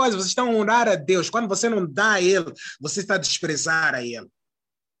primeira coisa, você está a honrar a Deus. Quando você não dá a ele, você está a desprezar a ele.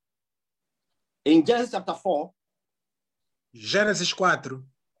 In Genesis chapter 4, Gênesis 4,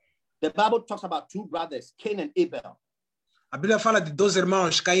 the Bible talks about two brothers, Cain and Abel. a Bíblia fala de dois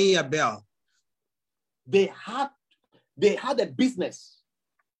irmãos, Caim e Abel. They had a business,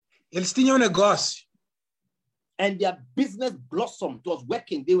 Eles tinham um negócio. and their business blossomed. It was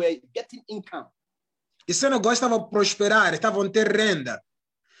working. They were getting income. E seu negócio estava a prosperar, estavam a ter renda.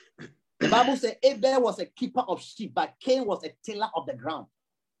 The Bible says Abel was a keeper of sheep, but Cain was a tiller of the ground.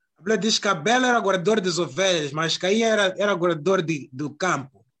 A Bíblia diz que Abel era guardador das ovelhas, mas Caim era guardador do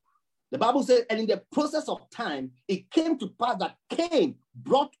campo. The Bible says, and in the process of time, it came to pass that Cain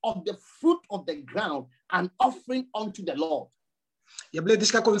brought of the fruit of the ground an offering unto the Lord. E a Bíblia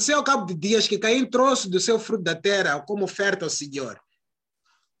diz que aconteceu ao cabo de dias que Caim trouxe do seu fruto da terra como oferta ao Senhor.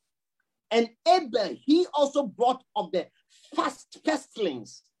 And Abel, he also brought of the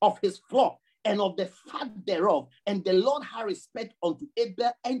firstlings of his flock and of the fat thereof. And the Lord had respect unto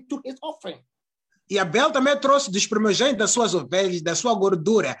Abel and to his offering. E Abel também trouxe dos primogênitos das suas ovelhas, da sua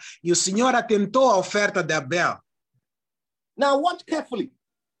gordura. E o Senhor atentou à oferta de Abel. Now watch carefully.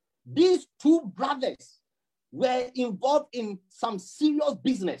 These two brothers were involved in some serious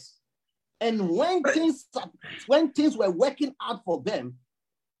business. And when things were working out for them,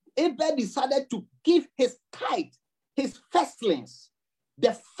 Abel decided to give his tithe, his firstlings,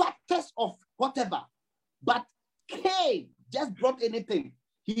 the fattest of whatever. But Cain just brought anything.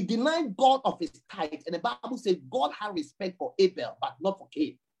 He denied God of his tithe. And the Bible says God had respect for Abel, but not for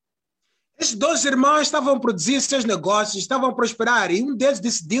Cain. Esses dois irmãos estavam a produzir seus negócios, estavam a prosperar, e um deles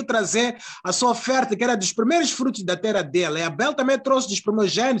decidiu trazer a sua oferta, que era dos primeiros frutos da terra dele. E Abel também trouxe dos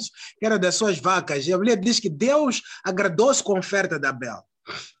primogênitos, que era das suas vacas. E a Bíblia diz que Deus agradou-se com a oferta de Abel.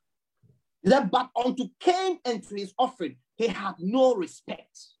 But unto Cain and to his offering, he had no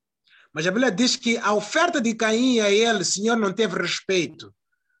respect. Mas a Bíblia diz que a oferta de Caim a ele, o Senhor não teve respeito.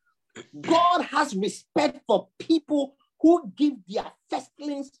 God has respect for people who give their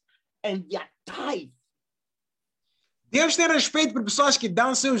firstlings and their tithe. Deus tem respeito por pessoas que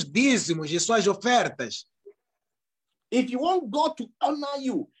dão seus dízimos e suas ofertas. If you want God to honor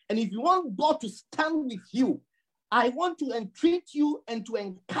you, and if you want God to stand with you, I want to entreat you and to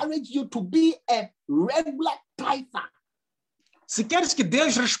encourage you to be a regular tither. Se queres que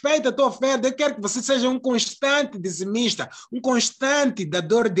Deus respeite a tua oferta, eu quero que você seja um constante dizimista, um constante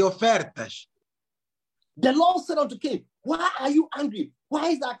dador de ofertas. The Lord said unto Cain, why are you angry?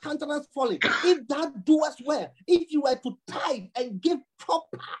 Why is thy countenance falling? If thou doest well, if you were to tithe and give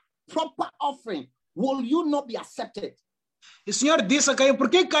proper offering, will you not be accepted? E o Senhor disse a Caim, por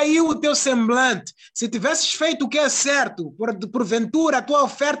que caiu o teu semblante? Se tivesses feito o que é certo, porventura a tua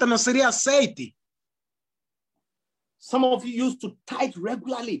oferta não seria aceita. Some of you used to tithe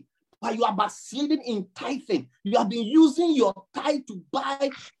regularly, but you are backsliding in tithing. You have been using your tithe to buy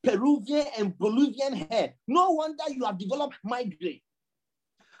Peruvian and Bolivian hair. No wonder you have developed migraine.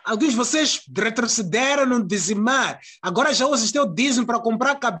 Alguns de vocês retrocederam no dizimar. Agora já usam o teu dízimo para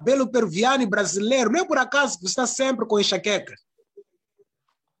comprar cabelo peruviano e brasileiro. Não é por acaso que você está sempre com enxaqueca.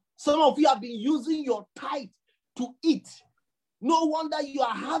 Some of you have been using your tithe to eat. No wonder you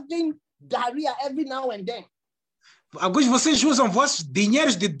are having diarrhea every now and then. Alguns de vocês usam vossos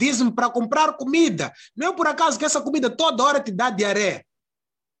dinheiros de dízimo para comprar comida. Não é por acaso que essa comida toda hora te dá diarreia.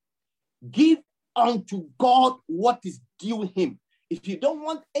 Give unto God what is due him. If you don't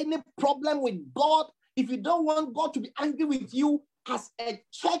want any problem with God, if you don't want God to be angry with you as a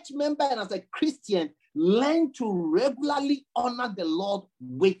church member and as a Christian, learn to regularly honor the Lord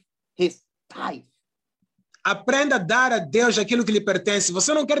with his tithe. Aprenda a dar a Deus aquilo que lhe pertence. Se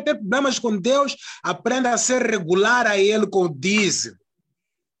você não quer ter problemas com Deus, aprenda a ser regular a Ele com o dízimo.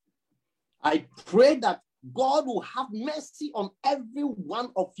 I pray that God will have mercy on every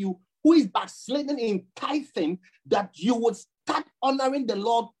one of you who is backsliding in tithing, that you would start honoring the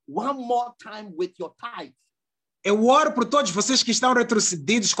Lord one more time with your tithe. Eu oro por todos vocês que estão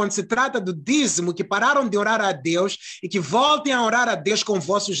retrocedidos quando se trata do dízimo, que pararam de orar a Deus e que voltem a orar a Deus com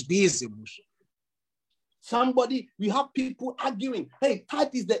vossos dízimos. We have people arguing, hey,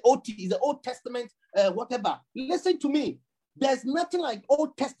 tithe is the Old Testament, whatever. Listen to me. There's nothing like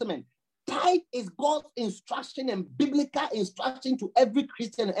Old Testament. Tithe is God's instruction and biblical instruction to every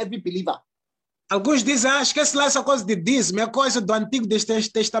Christian and every believer. Alguns dizem, esquece lá essa coisa de dízimo, é coisa do Antigo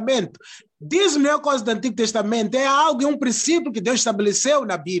Testamento. Dízimo não é coisa do Antigo Testamento, é algo, um princípio que Deus estabeleceu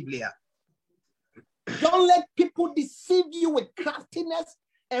na Bíblia. Don't let people deceive you with craftiness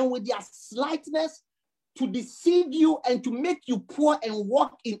and with their slightness to deceive you and to make you poor and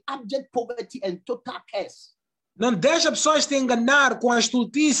walk in abject poverty and total curse. Não deixa pessoas te enganar com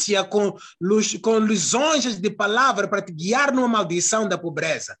astúcia, com lisonjas de palavra para te guiar numa maldição da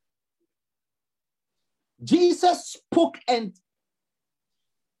pobreza. Jesus spoke and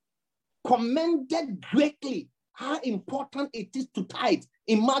commended greatly how important it is to tithe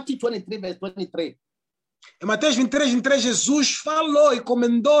in Matthew 23, verse 23. Em Mateus 23, Jesus falou e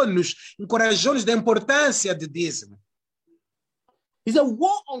comendou-nos, encorajou-nos da importância de dízimo. He said,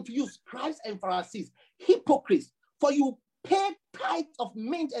 woe unto you, scribes and Pharisees, hypocrites, for you pay tithe of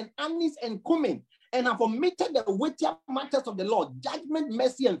mint and anise and cumin, and have omitted the weightier matters of the Lord, judgment,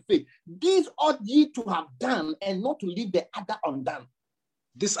 mercy, and faith. These ought ye to have done, and not to leave the other undone.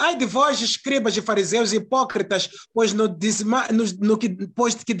 Diz, ai de vós, escribas e fariseus hipócritas, pois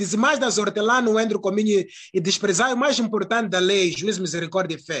que dizimais das hortelã, no endro, cominho e desprezai o mais importante da lei, juízo,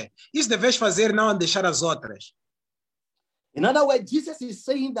 misericórdia e fé. Isso deveis fazer, não deixar as outras. In other words, Jesus is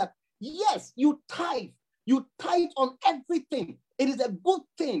saying that, yes, you tithe on everything. It is a good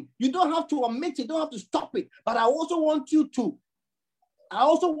thing. You don't have to omit it, you don't have to stop it. But I also want you to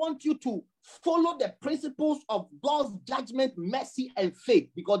follow the principles of God's judgment, mercy, and faith,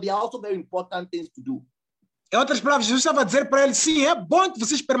 because they are also very important things to do. Em outras palavras, Jesus estava a dizer para ele, sim, é bom que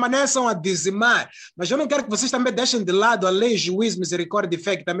vocês permaneçam a dizimar, mas eu não quero que vocês também deixem de lado a lei, juízo, misericórdia e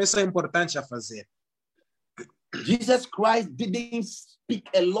fé, que também são importantes a fazer. Jesus Christ didn't speak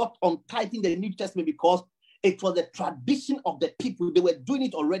a lot on tithing in the New Testament because it was a tradition of the people. They were doing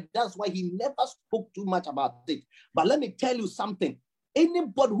it already. That's why he never spoke too much about it. But let me tell you something.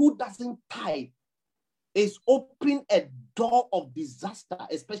 Anybody who doesn't tithe is opening a door of disaster,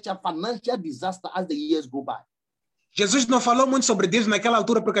 especially financial disaster, as the years go by. Jesus não falou muito sobre isso naquela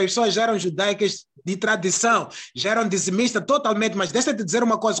altura porque as pessoas já eram judaicas de tradição, já eram dizimistas totalmente, mas deixa-te dizer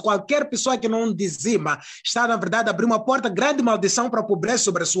uma coisa, qualquer pessoa que não dizima está, na verdade, a abrir uma porta grande maldição para a pobreza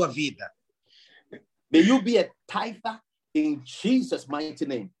sobre a sua vida. May you be a tither in Jesus' mighty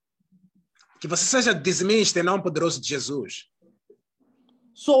name. Que você seja dizimista e não poderoso de Jesus.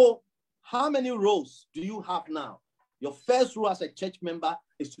 So, how many roles do you have now? Your first role as a church member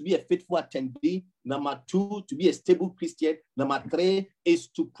is to be a faithful attendee. Number 2, to be a stable Christian. Number 3 is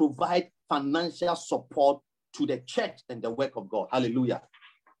to provide financial support to the church and the work of God. Hallelujah.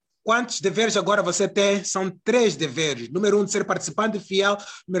 Quantos deveres agora você tem? São 3 deveres. Número 1, de ser participante fiel.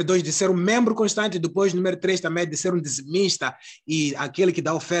 Número 2, de ser um membro constante. Depois, número 3, também de ser um dizimista e aquele que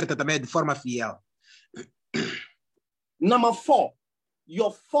dá oferta também de forma fiel. Number 4,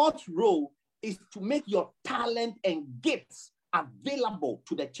 your fourth role is to make your talent and gifts available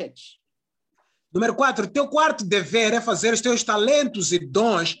to the church. Número 4, teu quarto dever é fazer os teus talentos e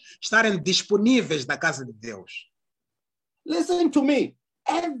dons estarem disponíveis na casa de Deus. Listen to me.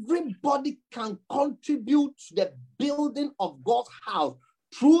 Everybody can contribute to the building of God's house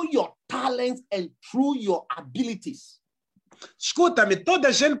through your talents and through your abilities. Escuta-me, toda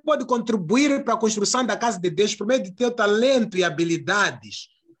a gente pode contribuir para a construção da casa de Deus por meio de teu talento e habilidades.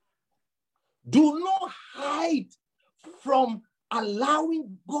 Do not hide from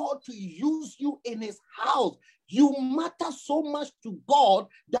allowing God to use you in his house. You matter so much to God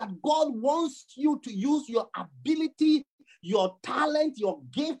that God wants you to use your ability, your talent, your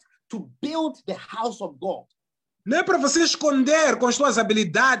gift to build the house of God. Não é para você esconder com as tuas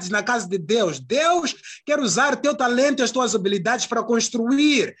habilidades na casa de Deus. Deus quer usar teu talento e as tuas habilidades para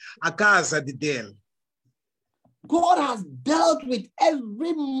construir a casa de Deus. God has dealt with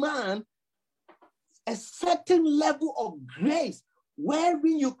every man a certain level of grace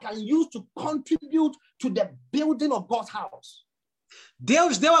wherein you can use to contribute to the building of God's house.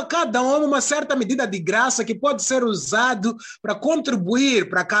 Deus deu a cada um uma certa medida de graça que pode ser usado para contribuir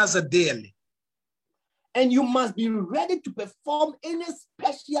para a casa dele. And you must be ready to perform any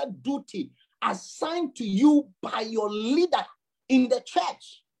special duty assigned to you by your leader in the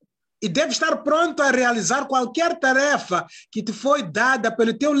church. E deve estar pronto a realizar qualquer tarefa que te foi dada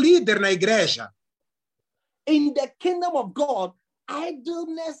pelo teu líder na igreja. In the kingdom of God,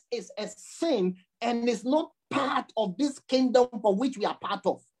 idleness is a sin and is not part of this kingdom for which we are part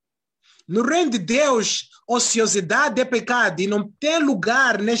of. No reino de Deus, ociosidade é pecado e não tem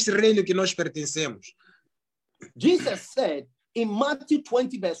lugar neste reino que nós pertencemos. Jesus said in Matthew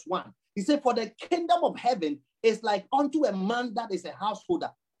 20 verse 1, he said, for the kingdom of heaven is like unto a man that is a householder,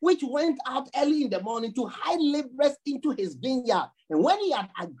 which went out early in the morning to hire laborers into his vineyard. And when he had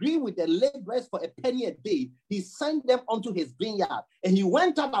agreed with the laborers for a penny a day, he sent them unto his vineyard. And he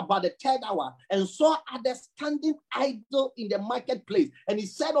went out about the third hour and saw others standing idle in the marketplace. And he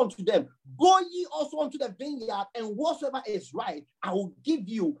said unto them, go ye also unto the vineyard, and whatsoever is right, I will give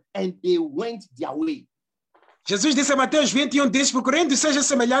you. And they went their way. Jesus disse em Mateus 21, diz, procurando seja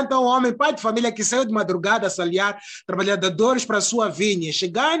semelhante a um homem, pai de família, que saiu de madrugada a salhar trabalhadores para a sua vinha.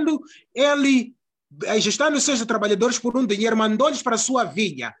 Chegando ele, ajustando os seus trabalhadores por um dinheiro, mandou-lhes para a sua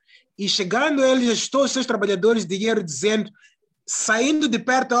vinha. E chegando ele, ajustou os seus trabalhadores de dinheiro, dizendo, saindo de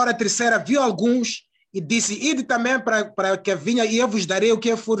perto a hora terceira, viu alguns e disse, ide também para que a vinha e eu vos darei o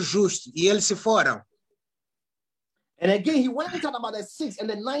que for justo. E eles se foram. And again, he went out about the 6th and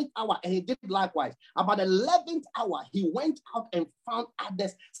the 9th hour, and he did likewise. About the 11th hour, he went out and found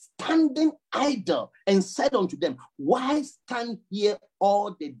others standing idle and said unto them, why stand here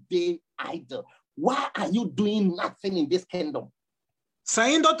all the day idle? Why are you doing nothing in this kingdom?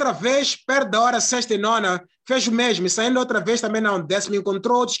 Saindo outra vez, perto da hora sexta e nona, fez o mesmo. E saindo outra vez também na 10ª,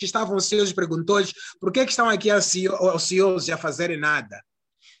 encontrou outros que estavam ociosos e perguntou-lhes, por que estão aqui ociosos e a fazerem nada?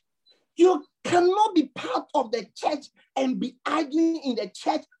 You cannot be part of the church and be idling in the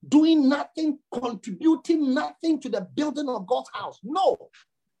church, doing nothing, contributing nothing to the building of God's house. No.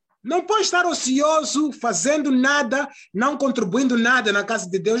 Não pode estar ocioso, fazendo nada, não contribuindo nada na casa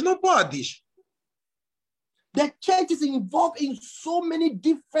de Deus. Não podes. The church is involved in so many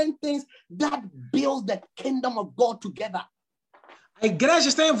different things that build the kingdom of God together. A igreja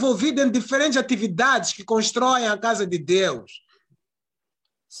está envolvida em diferentes atividades que constroem a casa de Deus.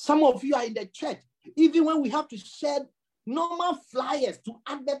 Some of you are in the church, even when we have to share normal flyers to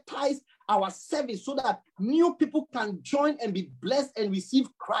advertise our service so that new people can join and be blessed and receive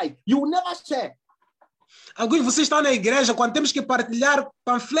Christ. You will never share. Alguns de vocês estão na igreja quando temos que partilhar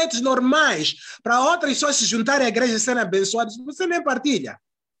panfletos normais para outras pessoas se juntarem à igreja e serem abençoadas. Você nem partilha.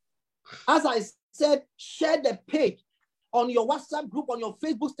 As I said, share the page on your WhatsApp group, on your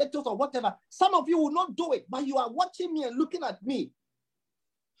Facebook status or whatever. Some of you will not do it, but you are watching me and looking at me.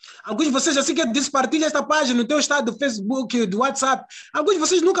 Alguns de vocês, assim que eu disse, partilha esta página no teu estado do Facebook, do WhatsApp. Alguns de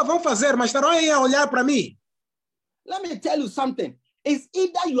vocês nunca vão fazer, mas estarão aí a olhar para mim. Let me tell you something. It's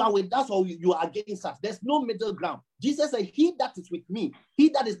either you are with us or you are against us. There's no middle ground. Jesus said, he that is with me, he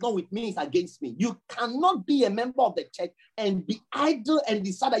that is not with me is against me. You cannot be a member of the church and be idle and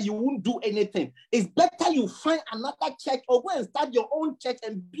decide that you won't do anything. It's better you find another church or go and start your own church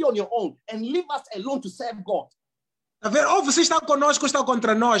and be on your own and leave us alone to serve God. Tá vendo? Ou você está conosco ou está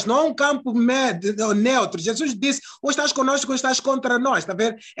contra nós. Não há um campo neutro. Jesus disse, ou estás conosco ou estás contra nós. Tá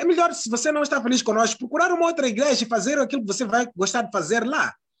vendo? É melhor, se você não está feliz conosco, procurar uma outra igreja e fazer aquilo que você vai gostar de fazer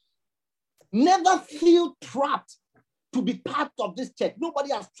lá. Never feel trapped to be part of this church.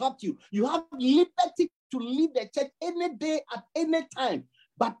 Nobody has trapped you. You have liberty to leave the church any day at any time.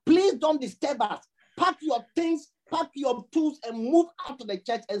 But please don't disturb us. Pack your things, pack your tools and move out of the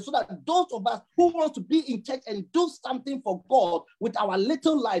church, and so that those of us who want to be in church and do something for God with our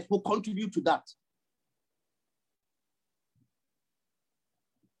little lives will contribute to that.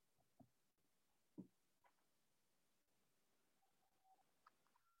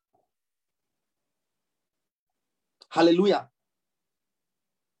 Hallelujah.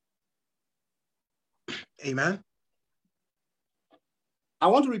 Amen. I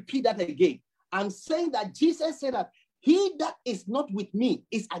want to repeat that again. I'm saying that Jesus said that he that is not with me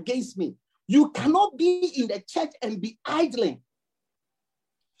is against me. You cannot be in the church and be idling.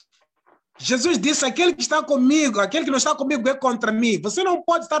 Jesus disse, aquele que está comigo, aquele que não está comigo é contra mim. Você não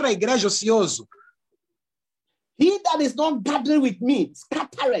pode estar na igreja ocioso. He that is not gathering with me,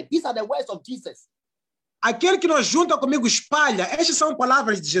 scattered. These are the words of Jesus. Aquele que não junta comigo espalha. Estas são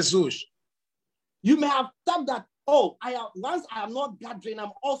palavras de Jesus. You may have thought that, oh, once I am not gathering,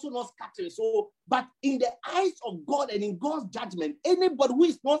 I'm also not scattering. So, but in the eyes of God and in God's judgment, anybody who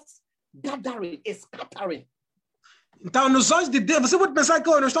is not gathering is scattering. Então, nos olhos de Deus, você pode pensar que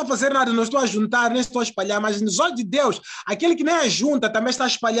eu não estou a fazer nada, não estou a juntar, nem estou a espalhar, mas nos olhos de Deus, aquele que nem ajunta também está a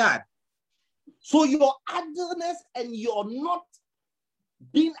espalhar. So your idleness and your not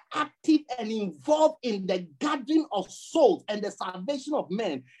being active and involved in the gathering of souls and the salvation of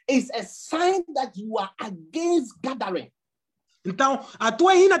men is a sign that you are against gathering. Então, a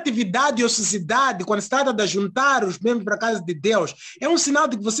tua inatividade e ociosidade, quando se trata de juntar os membros para a casa de Deus, é um sinal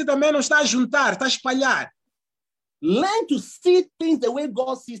de que você também não está a juntar, está a espalhar. Learn to see things the way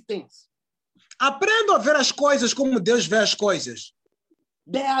God sees things. Aprenda a ver as coisas como Deus vê as coisas.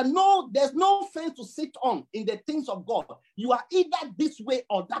 There's no fence to sit on in the things of God. You are either this way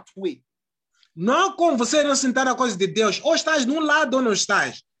or that way. Não há como você não sentar na coisa de Deus. Ou estás num lado ou não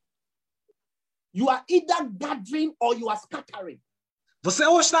estás. You are either gathering or you are scattering. Você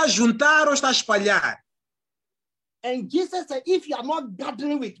ou está a juntar ou está a espalhar. And Jesus said, if you are not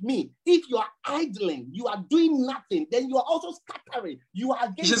gathering with me, if you are idling, you are doing nothing, then you are also scattering. You are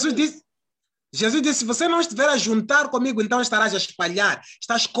against me. Jesus disse, se você não estiver a juntar comigo, então estarás a espalhar.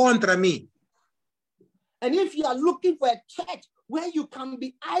 Estás contra mim. And if you are looking for a church where you can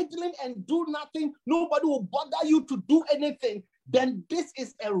be idling and do nothing, nobody will bother you to do anything, then this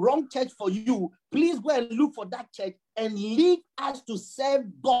is a wrong church for you. Please go and look for that church and lead us to serve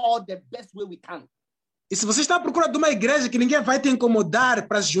God the best way we can. E se você está à procura de uma igreja que ninguém vai te incomodar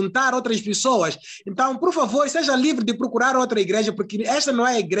para se juntar a outras pessoas, então, por favor, seja livre de procurar outra igreja, porque esta não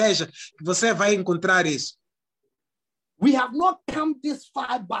é a igreja que você vai encontrar isso. We have not come this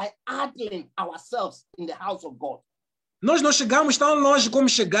far by idling ourselves in the house of God. Nós não chegamos tão longe como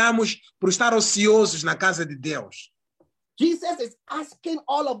chegamos por estar ociosos na casa de Deus. Jesus is asking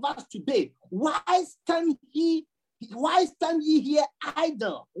all of us today, why stand ye here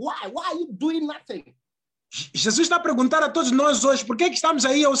idle? Why are you doing nothing? Jesus está a perguntar a todos nós hoje, por que estamos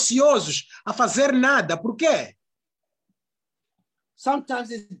aí ociosos, a fazer nada? Por quê?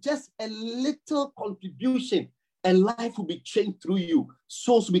 Sometimes it's just a little contribution and life will be changed through you.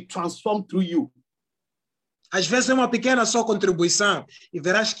 Souls will be transformed through you. Às vezes é uma pequena só contribuição e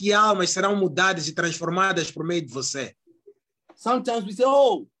verás que almas serão mudadas e transformadas por meio de você. Sometimes we say,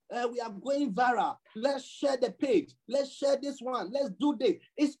 we are going viral. Let's share the page. Let's share this one. Let's do this.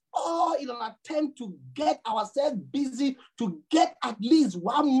 It's all in an attempt to get ourselves busy, to get at least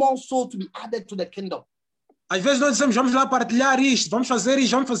one more soul to be added to the kingdom. Às vezes nós dizemos, vamos lá partilhar isto, vamos fazer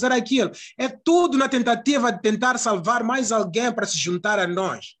isto, vamos fazer aquilo. É tudo na tentativa de tentar salvar mais alguém para se juntar a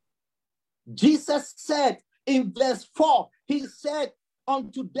nós. Jesus said in verse 4, he said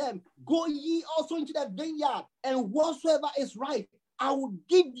unto them, go ye also into the vineyard, and whatsoever is right, I will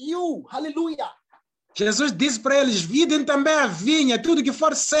give you. Hallelujah. Jesus disse para eles, videm também a vinha, tudo que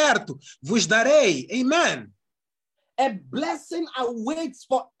for certo, vos darei. Amen. A blessing awaits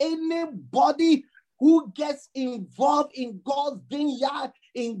for anybody who gets involved in God's vineyard,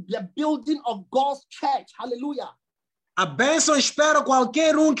 in the building of God's church. Hallelujah. A bênção espera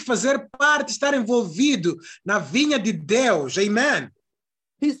qualquer que fazer parte, estar envolvido na vinha de Deus. Amen.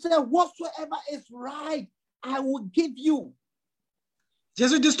 He said, whatsoever is right, I will give you.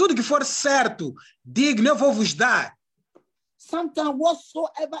 Jesus disse, tudo que for certo, digno, eu vou vos dar. Sometimes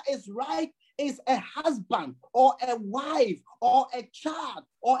whatsoever is right is a husband or a wife or a child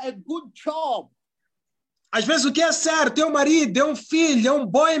or a good job. Às vezes o que é certo é um marido, é um filho, é um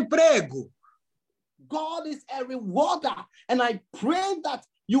bom emprego. God is a rewarder, and I pray that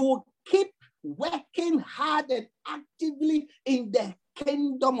you will keep working hard and actively in the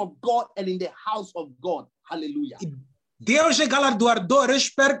kingdom of God and in the house of God. Hallelujah. Deus é galardoador. Eu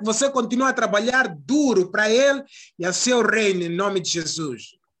espero que você continue a trabalhar duro para Ele e a seu reino, em nome de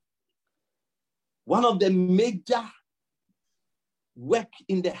Jesus. One of the major work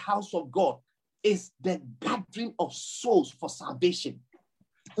in the house of God is the gathering of souls for salvation.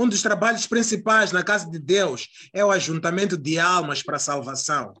 Dos trabalhos principais na casa de Deus é o ajuntamento de almas para a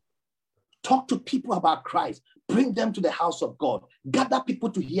salvação. Talk to people about Christ. Bring them to the house of God. Gather people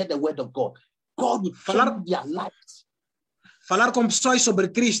to hear the word of God. God will change their lives. Falar com pessoas sobre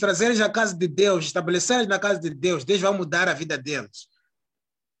Cristo, trazer-eles à casa de Deus, estabelecer-eles na casa de Deus, Deus vai mudar a vida deles.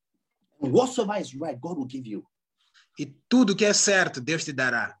 And whatsoever is right, God will give you. E tudo que é certo, Deus te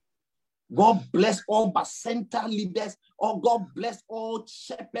dará. God bless all Bacenta leaders, or God bless all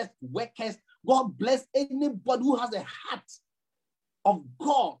shepherds, workers. God bless anybody who has a heart of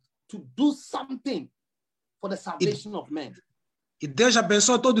God to do something for the salvation of men. E Deus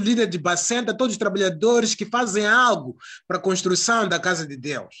abençoa todo líder de Bacenta, todos os trabalhadores que fazem algo para a construção da casa de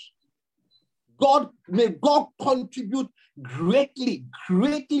Deus. May God contribute greatly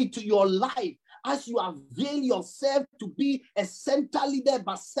to your life as you avail yourself to be a center leader,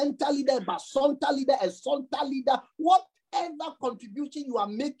 Bacenta leader, Basonta leader, a Sonta leader, whatever contribution you are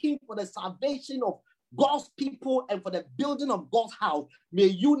making for the salvation of God's people and for the building of God's house, may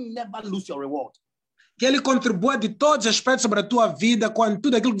you never lose your reward. Que Ele contribua de todos os aspectos sobre a tua vida, com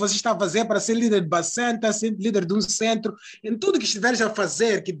tudo aquilo que você está a fazer para ser líder de Bacenta, ser líder de um centro, em tudo que estiveres a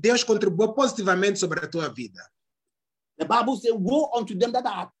fazer, que Deus contribua positivamente sobre a tua vida. The Bible says, woe unto them that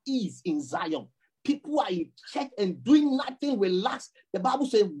are at ease in Zion. People are in church and doing nothing, relax. The Bible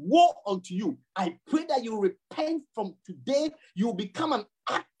says, woe unto you. I pray that you repent from today. You become an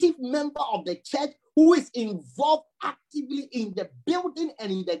active member of the church who is involved actively in the building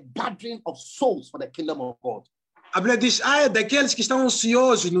and in the gathering of souls for the kingdom of God. A Bíblia diz, daqueles que estão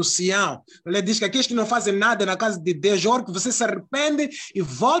ociosos no Sião. A Bíblia diz que aqueles que não fazem nada na casa de Deus, ora que você se arrepende e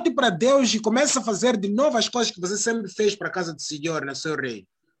volte para Deus e comece a fazer de novo as coisas que você sempre fez para a casa do Senhor, no seu reino.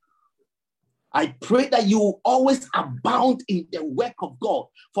 I pray that you always abound in the work of God,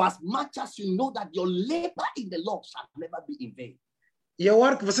 for as much as you know that your labor in the Lord shall never be in vain. E eu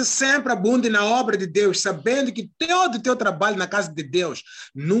oro que você sempre abunde na obra de Deus, sabendo que todo o teu trabalho na casa de Deus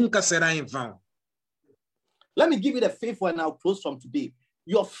nunca será em vão. Let me give you the faith and I'll close from today.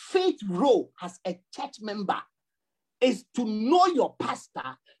 Your faith role as a church member is to know your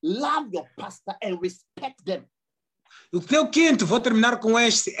pastor, love your pastor, and respect them. O teu quinto, vou terminar com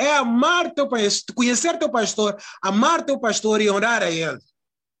este, é amar teu pastor, conhecer teu pastor, amar teu pastor e honrar a ele.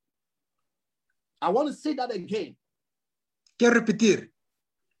 I want to say that again. Quero repetir.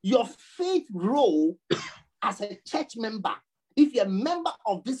 Your faith role as a church member, if you're a member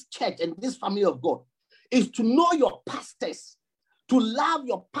of this church and this family of God, is to know your pastors, to love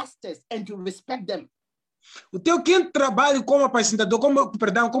your pastors and to respect them. O teu quinto trabalho como apresentador, como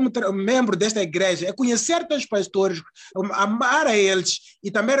membro desta igreja, é conhecer teus pastores, amar a eles e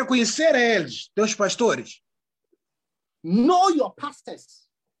também reconhecer a eles, teus pastores. Know your pastors.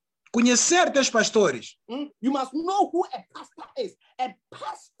 Conhecer teus pastores. You must know who a pastor is. A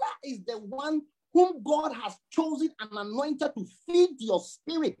pastor is the one whom God has chosen and anointed to feed your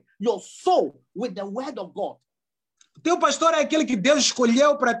spirit, your soul, with the word of God. O teu pastor é aquele que Deus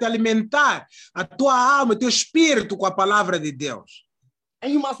escolheu para te alimentar a tua alma, o teu espírito com a palavra de Deus. And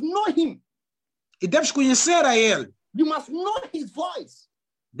you must know him. E deves conhecer a ele. You must know his voice.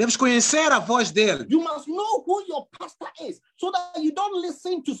 Deves conhecer a voz dele. You must know who your pastor is so that you don't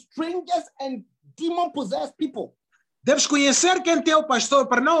listen to strangers and demon-possessed people. Deves conhecer quem é teu pastor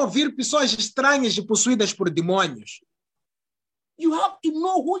para não ouvir pessoas estranhas e possuídas por demônios. You have to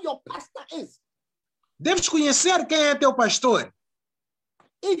know who your pastor is. Deves conhecer quem é teu pastor.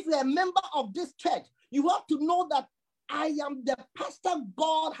 If you're a member of this church, you have to know that I am the pastor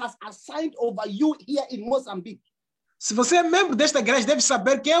God has assigned over you here in Mozambique. Se você é membro desta igreja, deve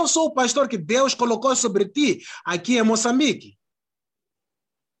saber que eu sou o pastor que Deus colocou sobre ti aqui em Moçambique.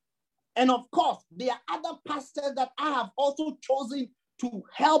 And of course, there are other pastors that I have also chosen to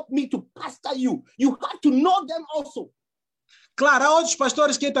help me to pastor you. You have to know them also. Claro, há outros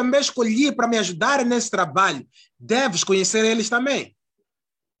pastores que eu também escolhi para me ajudar nesse trabalho. Deves conhecer eles também.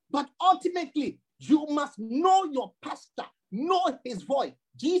 But ultimately, you must know your pastor, know his voice.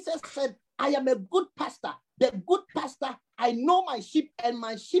 Jesus said, I am a good pastor. The good pastor, I know my sheep and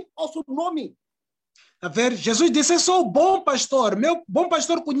my sheep also know me. A ver, Jesus disse, eu sou o bom pastor. Meu bom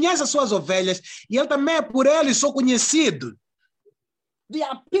pastor conhece as suas ovelhas e ele também é por ele sou conhecido. There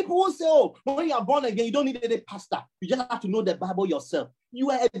are people who say, oh, when you are born again, you don't need any pastor. You just have to know the Bible yourself.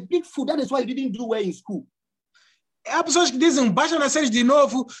 You are a big fool. That is why you didn't do well in school. Há pessoas que dizem, basta nascer de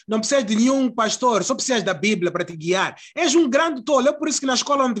novo, não precisas de nenhum pastor, só precisas da Bíblia para te guiar. És um grande tolo, é por isso que na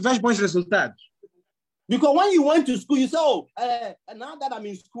escola não tiveste bons resultados. Because when you went to school, you say, oh, now that I'm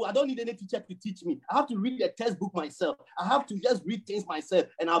in school, I don't need any teacher to teach me. I have to read the textbook myself. I have to just read things myself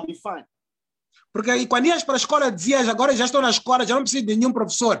and I'll be fine. Porque quando ias para a escola dizias, agora já estou na escola, já não preciso de nenhum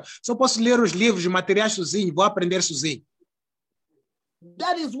professor, só posso ler os livros, os materiais sozinho, vou aprender sozinho.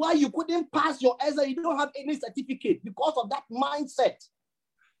 That is why you couldn't pass your exam. You don't have any certificate because of that mindset.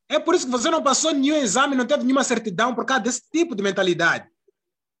 É por isso que você não passou nenhum exame, não teve nenhuma certidão por causa desse tipo de mentalidade.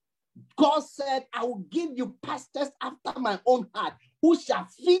 God said, I will give you pastors after my own heart, who shall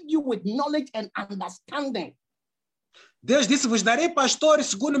feed you with knowledge and understanding. Deus disse, vos darei pastores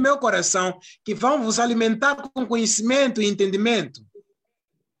segundo o meu coração, que vão vos alimentar com conhecimento e entendimento.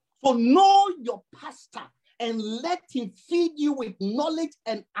 So know your pastor and let him feed you with knowledge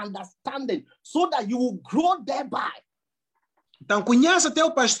and understanding so that you will grow thereby. Então, conheça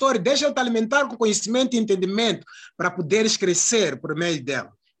teu pastor e deixa ele te alimentar com conhecimento e entendimento para poderes crescer por meio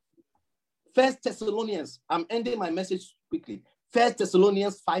dela. 1 Thessalonians, I'm ending my message quickly. 1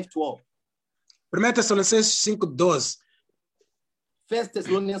 Thessalonians 5:12. 1 Tessalonicenses 5:12. 1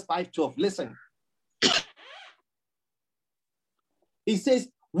 Thessalonians 5:12. Listen. He says,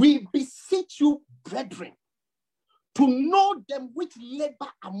 we beseech you, brethren, to know them which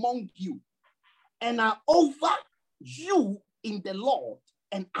labor among you and are over you in the Lord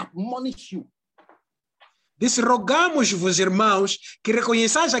and admonish you. Disse, rogamos-vos, irmãos, que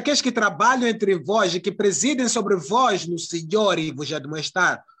reconheçais aqueles que trabalham entre vós e que presidem sobre vós no Senhor e vos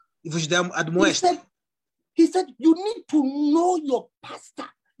admoestar. He said, you need to know your pastor.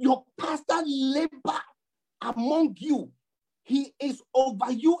 Your pastor labor among you. He is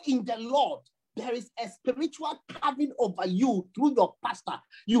over you in the Lord. There is a spiritual covering over you through your pastor.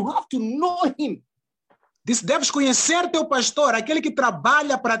 You have to know him. Disse, deves conhecer teu pastor, aquele que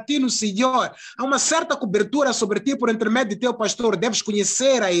trabalha para ti no Senhor. Há uma certa cobertura sobre ti por intermédio de teu pastor. Deves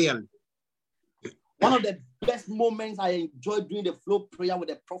conhecer a ele. One of the best moments I enjoy doing the flow prayer with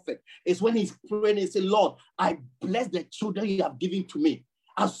the prophet is when he's praying and say, Lord, I bless the children you have given to me.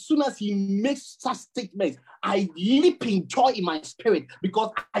 As soon as he makes such statements, I leap in joy in my spirit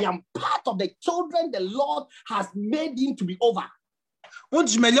because I am part of the children the Lord has made him to be over.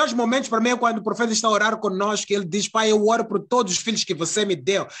 Dos melhores momentos para mim é quando o profeta está a orar conosco, ele diz, Pai, eu oro por todos os filhos que você me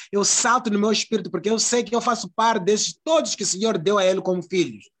deu. Eu salto no meu espírito porque eu sei que eu faço parte desses todos que o Senhor deu a ele como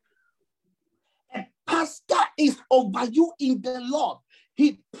filhos. A pastor is over you in the Lord.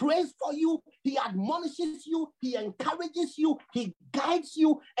 He prays for you, he admonishes you, he encourages you, he guides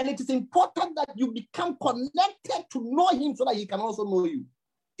you, and it is important that you become connected to know him so that he can also know you.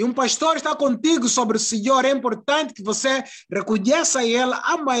 E pastor está contigo sobre o Senhor. É importante que você reconheça ele,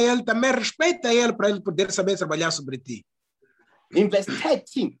 ama ele, também respeita ele para ele poder saber trabalhar sobre ti. In verse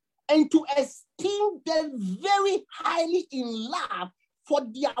 13, and to esteem them very highly in love for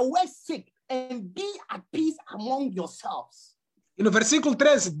their work's sake and be at peace among yourselves. E no versículo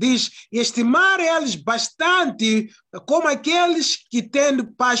 13 diz, e estimar eles bastante como aqueles que têm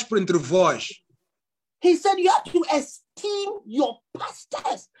paz por entre vós. He said you have to esteem your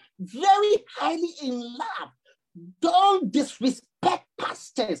pastors very highly in love. Don't disrespect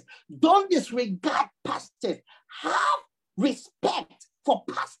pastors. Don't disregard pastors. Have respect for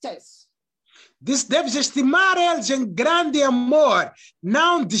pastors. Diz, deves estimar eles em grande amor,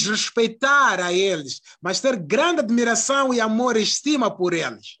 não desrespeitar a eles, mas ter grande admiração e amor e estima por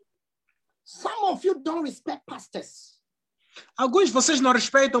eles. Some of you don't respect pastors. Alguns de vocês não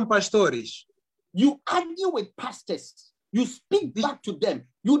respeitam pastores. You argue with pastors. You speak back to them.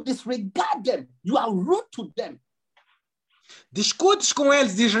 You disregard them. You are rude to them. Discutes com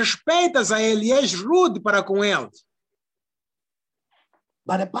eles, desrespeitas a eles e és rude para com eles.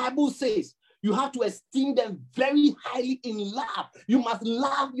 But the Bible says you have to esteem them very highly in love. You must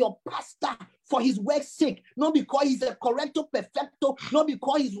love your pastor for his work's sake, not because he's a correcto perfecto, not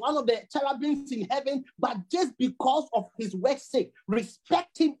because he's one of the cherubims in heaven, but just because of his work's sake.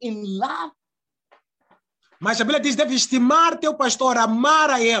 Respect him in love. Mas a Bíblia diz, deve estimar teu pastor, amar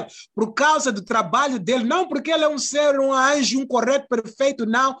a ele, por causa do trabalho dele, não porque ele é um ser, um anjo, um correto, perfeito,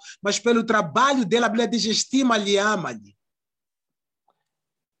 não, mas pelo trabalho dele. A Bíblia diz, estima-lhe e ama-lhe.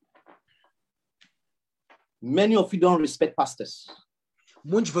 Many of you don't respect pastors.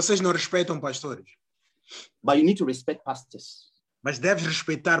 Muitos de vocês não respeitam pastores. But you need to respect pastors. Mas deves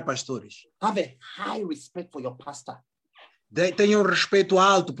respeitar pastores. Have a high respect for your pastor. Tenha um respeito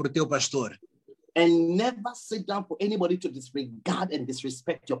alto por teu pastor. And never sit down for anybody to disregard and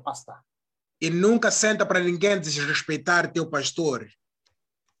disrespect your pastor. E nunca senta para ninguém desrespeitar teu pastor.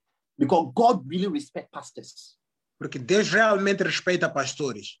 Because God really respects pastors. Porque Deus realmente respeita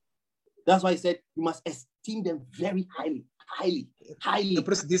pastores. That's why he said you must esteem them very highly, highly, highly. É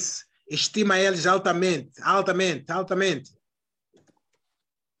por isso que disse, estima eles altamente, altamente, altamente.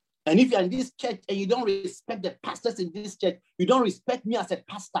 And if you're in this church and you don't respect the pastors in this church, you don't respect me as a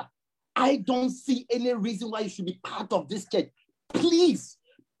pastor, I don't see any reason why you should be part of this church. Please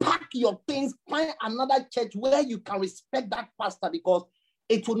pack your things, find another church where you can respect that pastor, because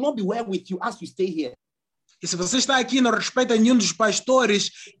it will not be well with you as you stay here. E se você está aqui e não respeita nenhum dos pastores,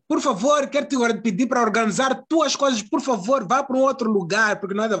 por favor, quero te pedir para organizar tuas coisas, por favor, vá para um outro lugar,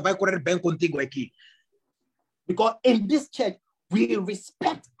 porque nada vai correr bem contigo aqui. Because in this church, we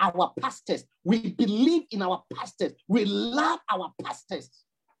respect our pastors. We believe in our pastors. We love our pastors.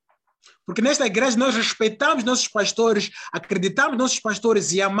 Porque nesta igreja nós respeitamos nossos pastores, acreditamos nos nossos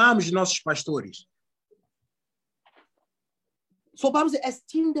pastores e amamos nossos pastores. So the Bible says,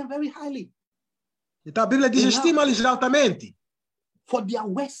 esteem them very highly. Então a Bíblia diz, estima-lhes altamente. For their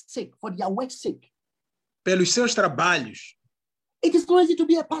work's sake, for their work's sake. Pelos seus trabalhos. It is not easy to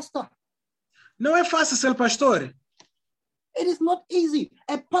be a pastor. Não é fácil ser pastor. It is not easy.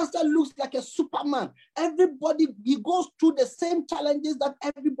 A pastor looks like a Superman. Everybody, he goes through the same challenges that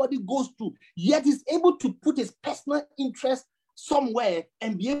everybody goes through, yet he's able to put his personal interest somewhere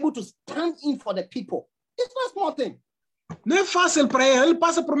and be able to stand in for the people. It's not a small thing. Não é fácil para ele. Ele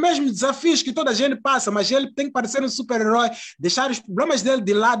passa por mesmos desafios que toda a gente passa, mas ele tem que parecer um super-herói, deixar os problemas dele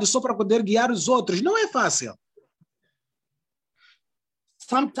de lado só para poder guiar os outros. Não é fácil.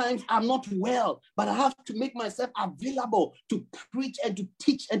 Sometimes I'm not well, but I have to make myself available to preach and to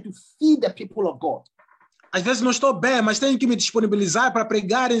teach and to feed the people of God. Às vezes não estou bem, mas tenho que me disponibilizar para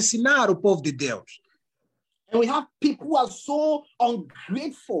pregar e ensinar o povo de Deus. And we have people who are so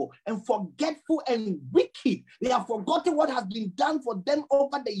ungrateful and forgetful and wicked. They have forgotten what has been done for them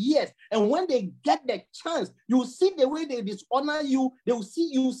over the years. And when they get the chance, you see the way they dishonor you. You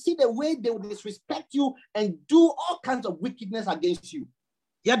see the way they will disrespect you and do all kinds of wickedness against you.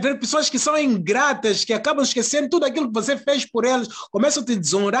 E há pessoas que são ingratas, que acabam esquecendo tudo aquilo que você fez por eles, começam a te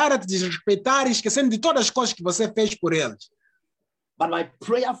desonrar, a te desrespeitar, esquecendo de todas as coisas que você fez por eles. But my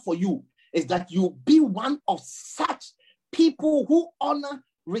prayer for you is that you be one of such people who honor,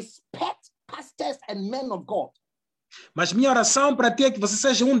 respect pastors and men of God. Mas minha oração para ti é que você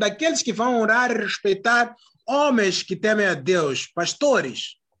seja um daqueles que vão orar e respeitar homens que temem a Deus,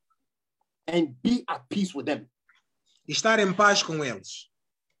 pastores. And be at peace with them. E estar em paz com eles.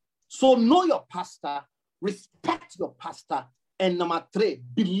 So know your pastor, respect your pastor, and number 3,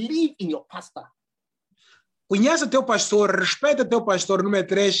 believe in your pastor. Conhece o teu pastor, respeita o teu pastor. Número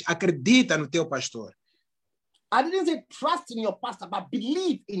 3, acredita no teu pastor. I didn't say trust in your pastor, but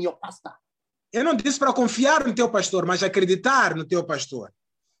believe in your pastor. Eu não disse para confiar no teu pastor, mas acreditar no teu pastor.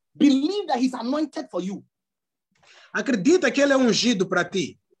 Believe that he's anointed for you. Acredita que ele é ungido para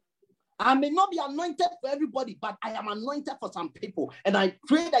ti. I may not be anointed for everybody, but I am anointed for some people. And I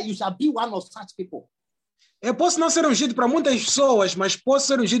pray that you shall be one of such people. Eu posso não ser ungido para muitas pessoas, mas posso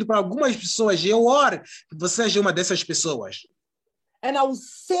ser ungido para algumas pessoas. E eu oro que você seja uma dessas pessoas. And I will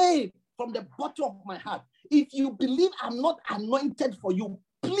say from the bottom of my heart, if you believe I'm not anointed for you,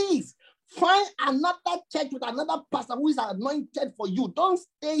 please find another church with another pastor who is anointed for you. Don't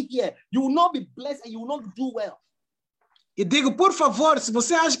stay here. You will not be blessed and you will not do well. E digo, por favor, se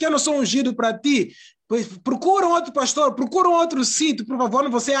você acha que eu não sou ungido para ti, procura um outro pastor, procura um outro sítio, por favor,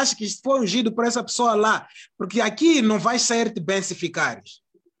 não você acha que foi ungido por essa pessoa lá, porque aqui não vai sair-te bem se ficares.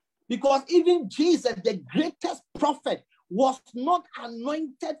 Because even Jesus, the greatest prophet, was not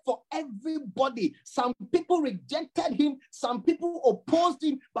anointed for everybody. Some people rejected him, some people opposed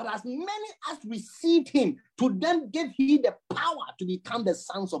him, but as many as received him, to them gave he the power to become the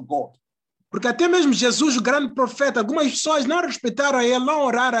sons of God. Porque até mesmo Jesus, o grande profeta, algumas pessoas não respeitaram a ele, não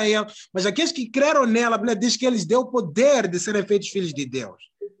oraram a ele, mas aqueles que creram nela, a Bíblia diz que eles deu o poder de serem feitos filhos de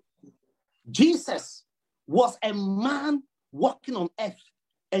Deus. Jesus was a man walking on earth,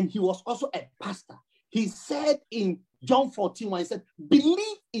 and he was also a pastor. He said in John 14, he said,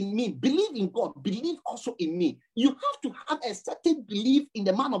 believe in me, believe in God, believe also in me. You have to have a certain belief in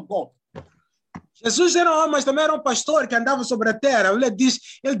the man of God. Jesus era um homem, mas também era um pastor que andava sobre a terra. Ele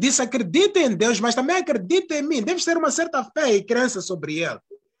disse, acredita em Deus, mas também acredita em mim. Deve ter uma certa fé e crença sobre ele.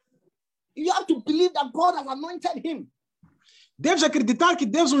 You have to believe that God has anointed him. Deves acreditar que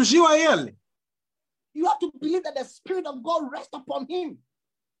Deus ungiu a ele. You have to believe that the Spirit of God rests upon him.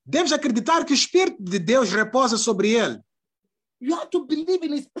 Deves acreditar que o Espírito de Deus repousa sobre ele. You have to believe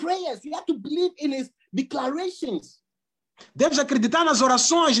in his prayers. You have to believe in his declarations. Deves acreditar nas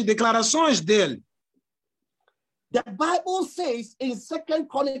orações e declarações dele. The Bible says in 2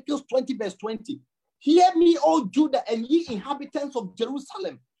 Chronicles 20, verse 20, hear me, O Judah, and ye inhabitants of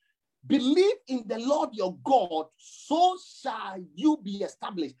Jerusalem. Believe in the Lord your God, so shall you be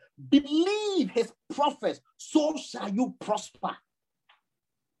established. Believe his prophets, so shall you prosper.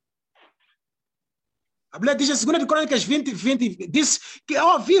 A Bíblia diz em 2 Crônicas 20, diz que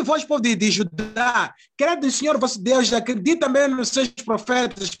ouvi voz, povo de Judá, crede no Senhor vosso Deus, acredita também nos seus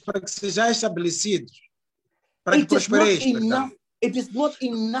profetas para que sejais estabelecidos, para que prospereis. It is not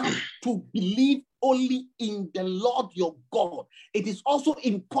enough to believe only in the Lord your God. It is also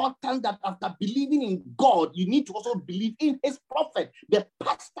important that after believing in God, you need to also believe in his prophet, the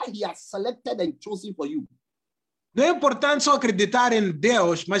pastor he has selected and chosen for you. Não é importante só acreditar em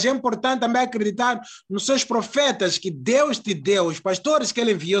Deus, mas é importante também acreditar nos seus profetas que Deus te deu, os pastores que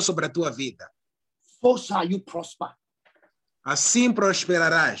ele enviou sobre a tua vida. So shall you prosper. Assim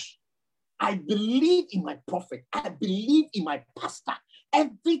prosperarás. I believe in my prophet. I believe in my pastor.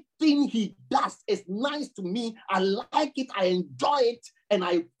 Everything he does is nice to me. I like it. I enjoy it. And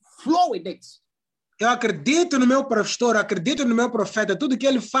I flow with it. Eu acredito no meu pastor, acredito no meu profeta. Tudo que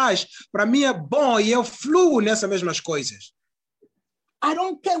ele faz, para mim é bom e eu fluo nessas mesmas coisas. I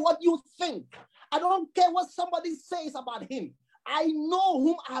don't care what you think. I don't care what somebody says about him. I know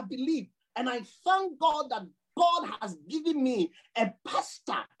whom I believe. And I thank God that God has given me a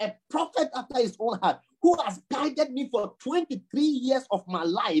pastor, a prophet after his own heart, who has guided me for 23 years of my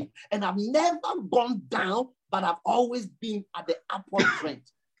life. And I've never gone down, but I've always been at the upward trend.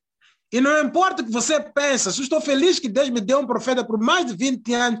 E não importa o que você pensa, eu estou feliz que Deus me deu um profeta por mais de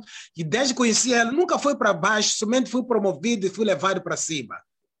 20 anos, e desde que conheci ele, nunca foi para baixo, somente fui promovido e fui levado para cima.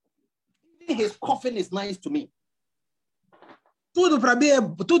 His coffin is nice to me. Tudo para mim,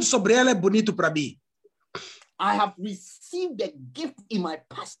 tudo sobre ele é bonito para mim. I have received the gift in my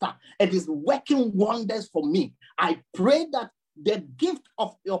pastor. It is working wonders for me. I pray that the gift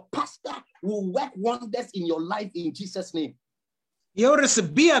of your pastor will work wonders in your life in Jesus' name. E eu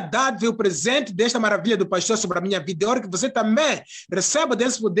recebi a dádiva e o presente desta maravilha do pastor sobre a minha vida. É hora que você também receba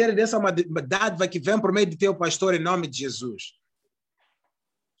desse poder, dessa dádiva que vem por meio de teu pastor em nome de Jesus.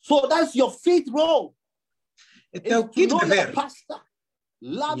 So that's your fifth role. Então, o quinto dever.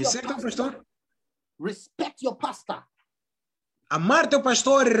 Love your pastor. Respect your pastor. Amar teu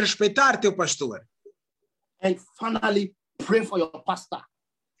pastor e respeitar teu pastor. And finally, pray for your pastor.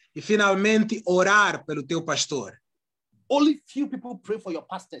 E finalmente, orar pelo teu pastor. Only few people pray for your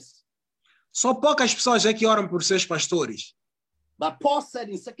pastors. Só poucas pessoas é que oram por seus pastores. But Paul said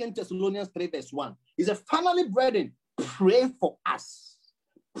in 2 Thessalonians 3 verse 1, he said, finally, brethren, pray for us.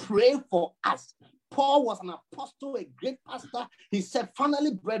 Pray for us. Paul was an apostle, a great pastor. He said,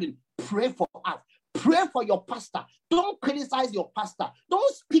 finally, brethren, pray for us. Pray for your pastor. Don't criticize your pastor.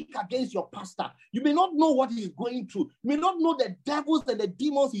 Don't speak against your pastor. You may not know what he's going through. You may not know the devils and the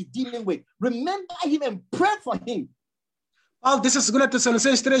demons he's dealing with. Remember him and pray for him. Paulo disse em 2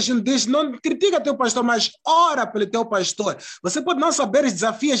 Tessalonicenses 3:1, diz, não critica teu pastor, mas ora pelo teu pastor. Você pode não saber os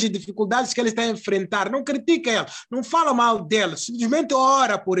desafios e dificuldades que ele está a enfrentar. Não critica ele, não fala mal dele, simplesmente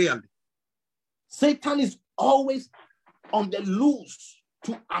ora por ele. Satan is always on the loose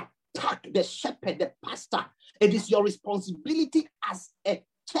to attack the shepherd, the pastor. It is your responsibility as a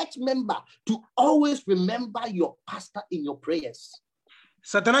church member to always remember your pastor in your prayers.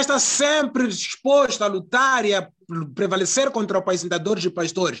 Satanás está sempre disposto a lutar e a prevalecer contra os apresentadores e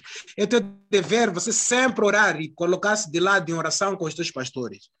pastores. É teu dever você sempre orar e colocar-se de lado em oração com os teus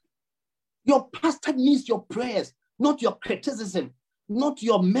pastores. Your pastor needs your prayers, not your criticism, not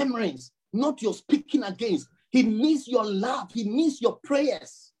your memories, not your speaking against. He needs your love. He needs your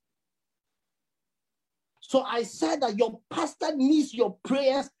prayers. So I said that your pastor needs your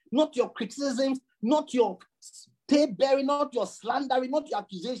prayers, not your criticisms, not your bearing, not your slandering, not your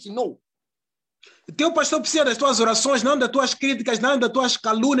accusation, no. O teu pastor precisa das tuas orações, não das tuas críticas, não das tuas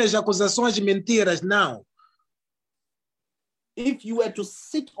calúnias, acusações e mentiras, não. If you were to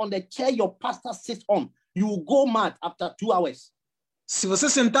sit on the chair your pastor sits on, you will go mad after 2 hours. Se você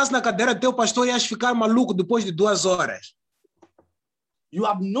sentasse na cadeira do teu pastor, ias ficar maluco depois de 2 horas. You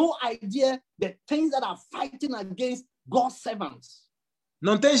have no idea the things that are fighting against God's servants.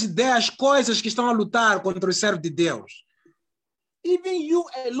 Não tens ideia das coisas que estão a lutar contra o servo de Deus. Even you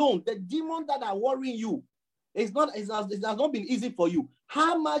alone, the demons that are worrying you, it has not been easy for you.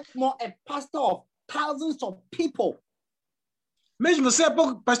 How much more a pastor of thousands of people? Mesmo você,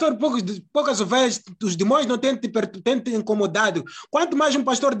 pastor, poucas ovelhas, os demônios não têm te incomodado. Quanto mais um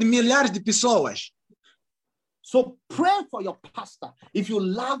pastor de milhares de pessoas. So pray for your pastor. If you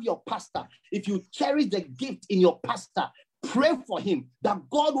love your pastor, if you cherish the gift in your pastor, pray for him, that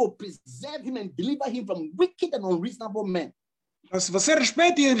God will preserve him and deliver him from wicked and unreasonable men. Então, se você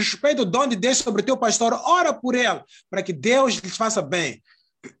respeita o dom de Deus sobre o teu pastor, ora por ele, para que Deus lhe faça bem.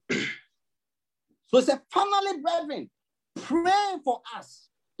 So he said, finally, brethren, pray for us,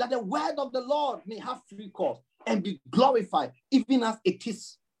 that the word of the Lord may have free course and be glorified, even as it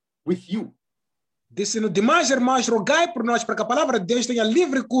is with you. Disse-no, demais irmãos, rogai por nós, para que a palavra de Deus tenha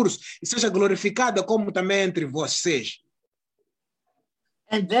livre curso e seja glorificada como também entre vocês.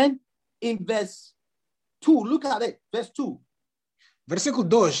 And then in verse 2, look at it, verse 2. Versículo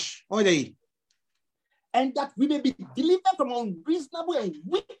 2, olha aí. And that we may be delivered from unreasonable and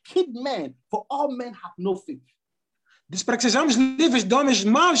wicked men, for all men have no faith. Diz para que sejamos livres de homens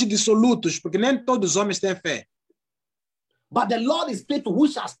maus e dissolutos, porque nem todos os homens têm fé. But the Lord is faithful, who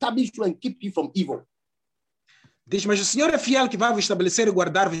shall establish you and keep you from evil. Diz, mas o Senhor é fiel que vai vos estabelecer e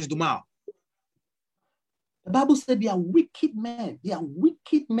guardar-vos do mal. The Bible said they are wicked men. They are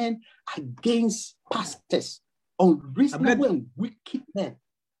wicked men against pastors. Unreasonable and wicked men.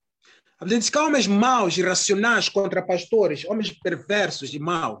 A Bíblia diz que há homens maus, irracionais contra pastores, homens perversos e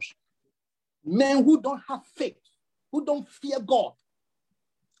maus. Men who don't have faith, who don't fear God.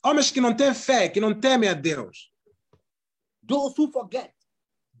 Homens que não têm fé, que não temem a Deus. Those who forget,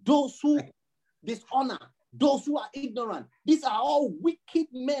 those who dishonor, those who are ignorant. These are all wicked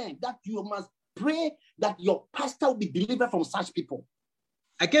men that you must pray that your pastor will be delivered from such people.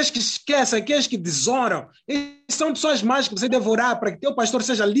 Aqueles que esquecem, aqueles que desonram, esses são pessoas más que você deve orar para que teu pastor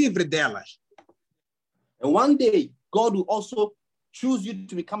seja livre delas. And one day, God will also choose you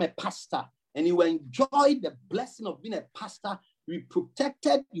to become a pastor, and you will enjoy the blessing of being a pastor. You'll be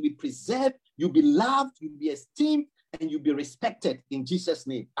protected, you'll be preserved, you'll be loved, you'll be esteemed, and you'll be respected in Jesus'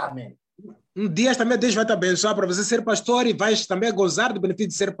 name. Amen. Dia também Deus vai te abençoar para você ser pastor e vais também gozar do benefício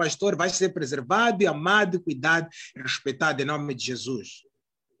de ser pastor, vais ser preservado, amado, cuidado e respeitado em nome de Jesus.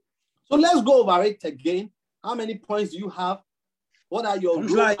 So let's go over it again. How many points do you have? What are your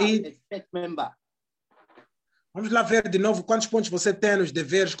roles as a church member? Vamos lá ver de novo quantos pontos você tem nos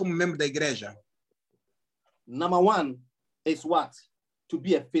deveres como membro da igreja. Number 1 is what? To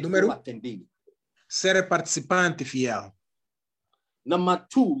be a faithful attendee. Ser participante fiel. Number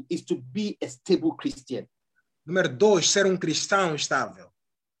 2 is to be a stable Christian. Número 2, ser cristão estável.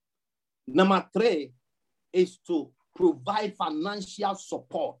 Number 3 is to provide financial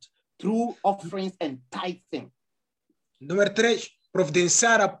support through offerings and tithing. Número 3,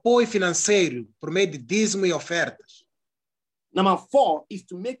 providenciar apoio financeiro por meio de dízimo e ofertas. Number 4 is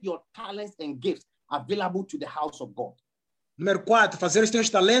to make your talents and gifts available to the house of God. Número 4, fazer os teus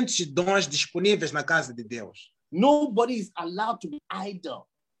talentos e dons disponíveis na casa de Deus. Nobody is allowed to be idle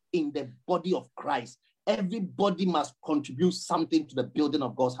in the body of Christ. Everybody must contribute something to the building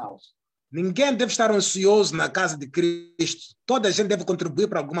of God's house. Ninguém deve estar ansioso na casa de Cristo. Toda a gente deve contribuir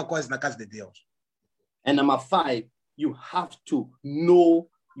para alguma coisa na casa de Deus. And number 5, you have to know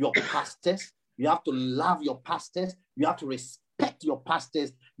your pastors. You have to love your pastors. You have to respect your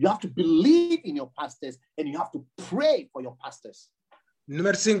pastors. You have to believe in your pastors. And you have to pray for your pastors.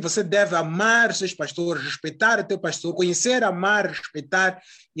 Número 5, você deve amar seus pastores, respeitar o teu pastor, conhecer, amar, respeitar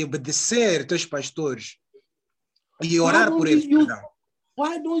e obedecer teus pastores. E orar por eles.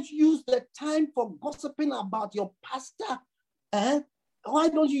 Why don't you use the time for gossiping about your pastor? Why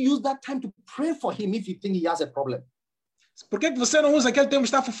don't you use that time to pray for him if you think he has a problem? Por que você não usa aquele tempo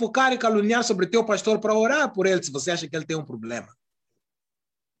para fofocar e caluniar sobre teu pastor para orar por ele se você acha que ele tem problema?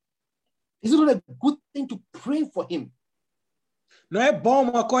 Is it not a good thing to pray for him? Não é bom,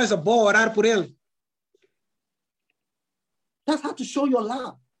 uma coisa boa orar por ele? That's how to show your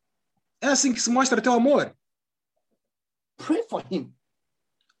love. É assim que se mostra teu amor. Pray for him.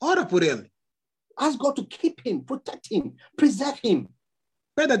 Ora por ele. Ask God to keep him, protect him, preserve him.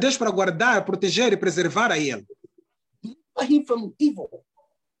 Pede a Deus para guardar, proteger e preservar a ele. Deliver him from evil.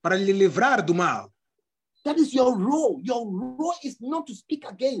 Para lhe livrar do mal. That is your role. Your role is not to speak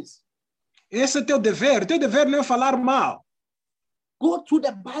against. Esse é teu dever. Teu dever não é falar mal. Go through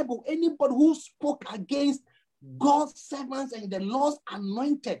the Bible. Anybody who spoke against God's servants and the Lord's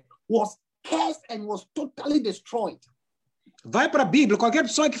anointed was cursed and was totally destroyed. Vai para a Bíblia. Qualquer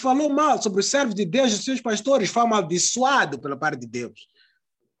pessoa que falou mal sobre os servos de Deus e os seus pastores foi amaldiçoado pela parte de Deus.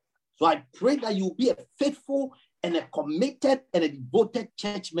 So I pray that you will be a faithful and a committed and a devoted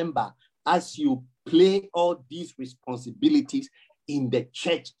church member as you play all these responsibilities in the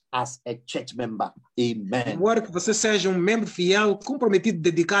church as a church member. Amen. Agora que você seja membro fiel, comprometido,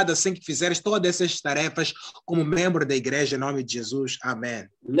 dedicado assim que fizeres todas essas tarefas como membro da igreja em nome de Jesus. Amém.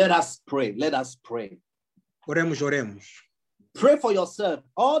 Let us pray. Let us pray. Oremos, oremos. Pray for yourself.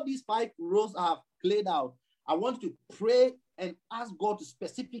 All these 5 roles I have played out. I want you to pray and ask God to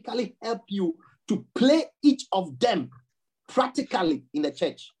specifically help you to play each of them practically in the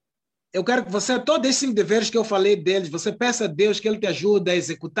church. Eu quero que você, todos esses 5 deveres que eu falei deles, você peça a Deus que Ele te ajude a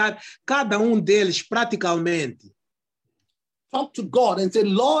executar cada deles praticamente. Talk to God and say,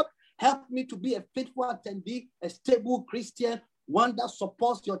 Lord, help me to be a faithful attendee, a stable Christian, one that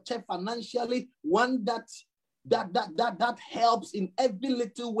supports your church financially, one that helps in every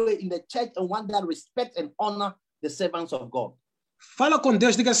little way in the church, and one that respects and honors the servants of God. Fala com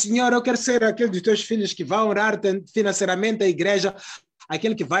Deus, diga, Senhor, eu quero ser aquele dos teus filhos que vai honrar financeiramente a igreja,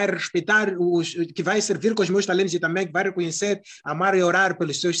 aquele que vai respeitar, que vai servir com os meus talentos e também que vai reconhecer, amar e orar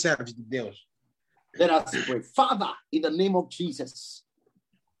pelos seus servos de Deus. Let us pray. Father, in the name of Jesus.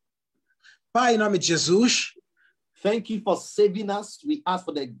 Pai, em nome de Jesus, thank you for saving us. We ask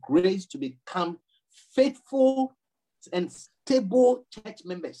for the grace to become faithful and stable church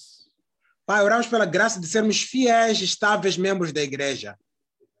members. Pai, oramos pela graça de sermos fiéis e estáveis membros da igreja.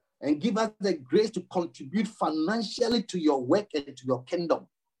 And give us the grace to contribute financially to your work and to your kingdom.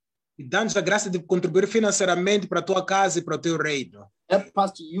 E dá-nos a graça de contribuir financeiramente para a tua casa e para o teu reino. Help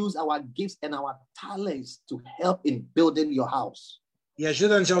us to use our gifts and our talents to help in building your house. E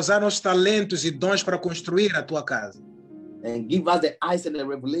ajuda-nos a usar nossos talentos e dons para construir a tua casa. And give us the eyes and the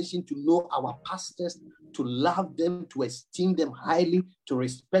revelation to know our pastors, to love them, to esteem them highly, to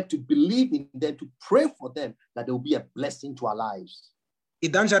respect, to believe in them, to pray for them, that they will be a blessing to our lives. E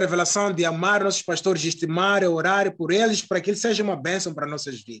dá-nos a revelação de amar nossos pastores, de estimar e orar por eles, para que eles sejam uma bênção para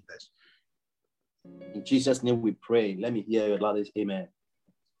nossas vidas. In Jesus' name we pray. Let me hear your loudest amen.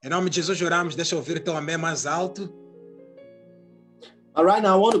 Em nome de Jesus oramos, deixa eu ouvir teu amém mais alto. All right,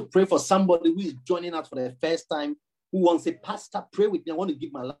 now I want to pray for somebody who is joining us for the first time, who wants to say, Pastor, pray with me. I want to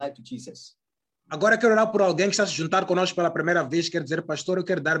give my life to Jesus. Agora quero orar por alguém que está se juntar conosco pela primeira vez, quer dizer, pastor, eu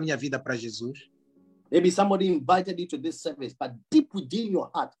quero dar minha vida para Jesus. Maybe somebody invited you to this service, but deep within your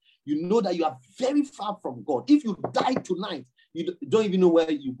heart, you know that you are very far from God. If you die tonight, you don't even know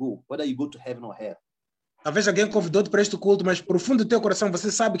where you go, whether you go to heaven or hell. Talvez alguém convidou-te para este culto, mas por fundo do teu coração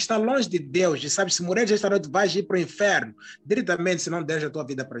você sabe que está longe de Deus e sabe se morrer esta noite vais ir para o inferno, diretamente, se não deres a tua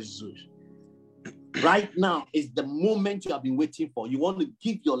vida para Jesus. Right now is the moment you have been waiting for. You want to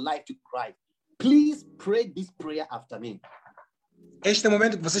give your life to Christ. Please pray this prayer after me. Este é o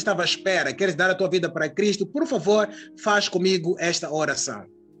momento que você estava à espera. Queres dar a tua vida para Cristo? Por favor, faz comigo esta oração.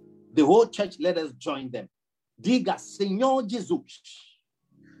 The whole church, let us join them. Diga, Senhor Jesus.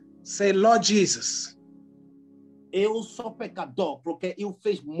 Say, Lord Jesus. Eu sou pecador porque eu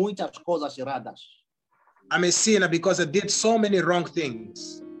fiz muitas coisas erradas. I'm a sinner because I did so many wrong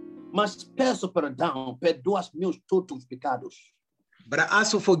things. Mas peço perdão, perdoa os meus todos os pecados. But I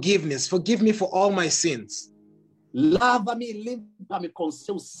ask for forgiveness. Forgive me for all my sins. Lava-me, limpa-me com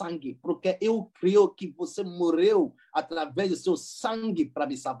seu sangue, porque eu creio que você morreu através do seu sangue para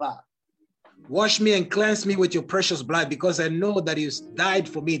me salvar. Wash me and cleanse me with your precious blood, because I know that you died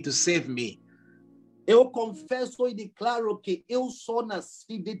for me to save me. Eu confesso e declaro que eu sou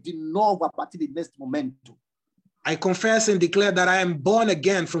nascido de novo a partir deste momento. I confess and declare that I am born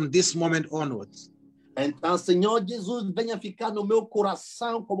again from this moment onwards. Então, Senhor Jesus, venha ficar no meu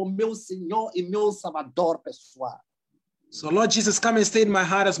coração como meu Senhor e meu Salvador pessoal. So, Lord Jesus, come and stay in my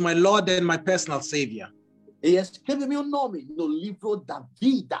heart as my Lord and my personal Savior. E escreve meu nome no livro da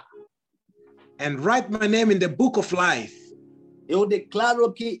vida. And write my name in the book of life. Eu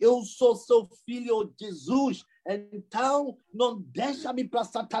declaro que eu sou seu filho Jesus. Então, não deixa-me para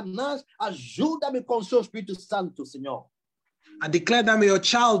Satanás. Ajuda-me com seu Espírito Santo, Senhor. I declare that I'm your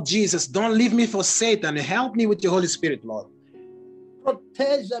child, Jesus. Don't leave me for Satan. Help me with your Holy Spirit, Lord.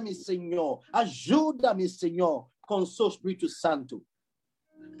 Proteja-me, Senhor. Ajuda-me, Senhor, com seu Espírito Santo.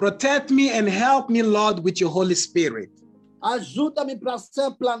 Protect me and help me, Lord, with your Holy Spirit. Ajuda-me para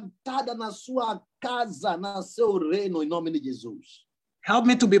ser plantada na sua casa, no seu reino, em nome de Jesus. Help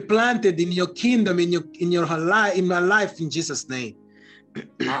me to be planted in your kingdom, in my life, in Jesus' name.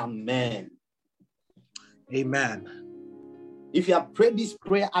 Amen. Amen. If you have prayed this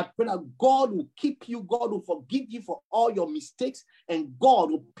prayer, I pray that God will keep you, God will forgive you for all your mistakes, and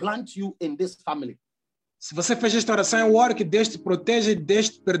God will plant you in this family. Se você fez esta oração, eu oro que Deus te proteja, Deus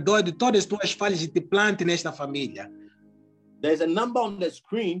te perdoe de todas as tuas falhas e te plante nesta família. There's a number on the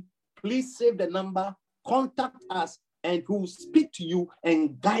screen. Please save the number, contact us, and we will speak to you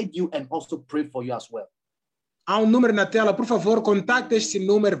and guide you and also pray for you as well. Há número na tela, por favor, contacte este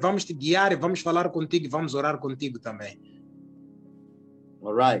número, vamos te guiar e vamos falar contigo e vamos orar contigo também.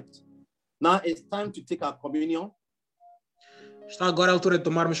 All right. Now it's time to take our communion. Está agora a altura de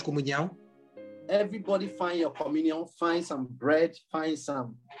tomarmos comunhão. Everybody find your communion, find some bread, find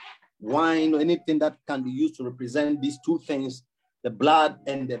some wine, or anything that can be used to represent these two things, the blood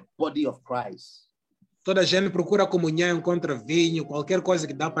and the body of Christ. Toda a gente procura comunhão, encontra vinho, qualquer coisa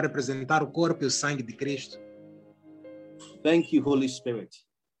que dá para representar o corpo e o sangue de Cristo. Thank you, Holy Spirit.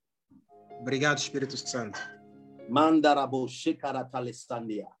 Obrigado, Espírito Santo. Mandarabo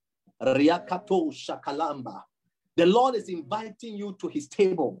shekaratalesandia. Riakato shakalamba. The Lord is inviting you to his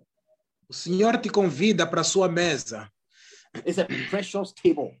table. O Senhor te convida para a sua mesa. It's a precious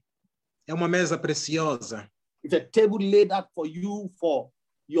table. É uma mesa preciosa. It's a table laid out for you for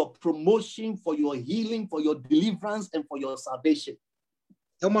your promotion, for your healing, for your deliverance, and for your salvation.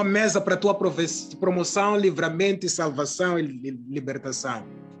 É uma mesa para a tua promoção, livramento, e salvação e libertação.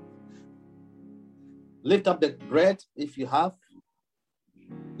 Lift up the bread if you have.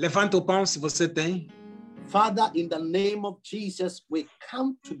 Levanta o pão se você tem. Father, in the name of Jesus, we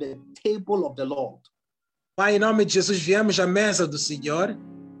come to the table of the Lord. Pai, em nome de Jesus, viemos à mesa do Senhor.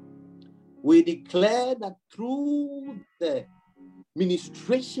 We declare that through the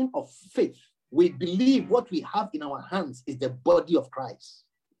ministration of faith, we believe what we have in our hands is the body of Christ.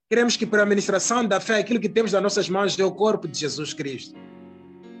 Queremos que, pela administração da fé, aquilo que temos nas nossas mãos é o corpo de Jesus Cristo.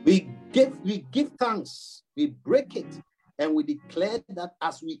 We give thanks, we break it, and we declare that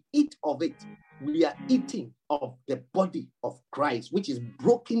as we eat of it, we are eating of the body of Christ, which is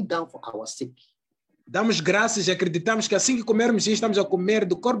broken down for our sake. Damos graças e acreditamos que assim que comermos isso, estamos a comer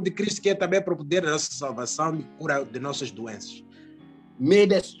do corpo de Cristo, que é também para o poder da nossa salvação e cura de nossas doenças. May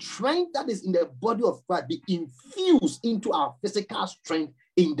the strength that is in the body of Christ be infused into our physical strength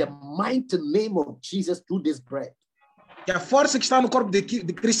in the mighty name of Jesus through this bread. Que a força que está no corpo de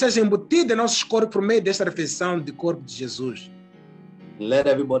Cristo seja embutida em nossos corpos por meio desta refeição do corpo de Jesus. Let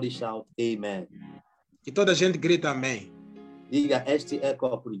everybody shout amen. Que toda a gente grita amém. Diga, este é o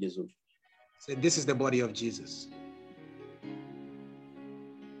corpo de Jesus. Say, this is the body of Jesus.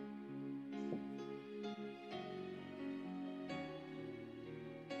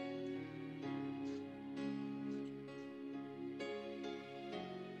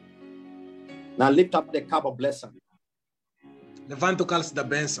 Now lift up the cup of blessing. Levanta o cálice da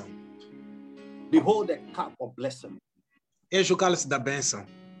bênção. Behold the cup of blessing. Eis o cálice da bênção.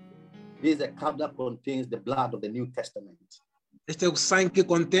 This is a cup that contains the blood of the New Testament. Este é o cálice que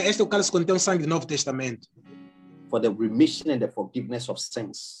contém o sangue do Novo Testamento. For the remission and the forgiveness of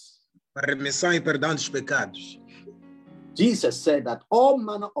sins. Para remissão e perdão dos pecados. Jesus said that all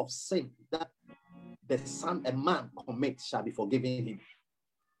manner of sin that a man commits shall be forgiven him.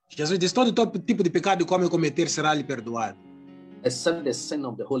 Jesus disse, todo tipo de pecado que o homem cometer será-lhe perdoado. Except the sin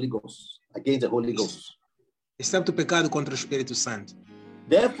of the Holy Ghost, against the Holy Ghost. Excepto o pecado contra o Espírito Santo.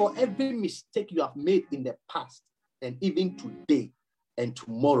 Therefore, every mistake you have made in the past, and even today and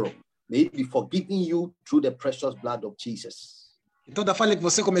tomorrow, may it be forgiven you through the precious blood of Jesus. E toda falha que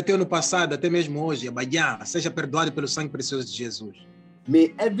você cometeu no passado, até mesmo hoje, amanhã, seja perdoado pelo sangue precioso de Jesus.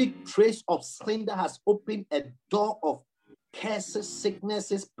 May every trace of sin that has opened a door of curses,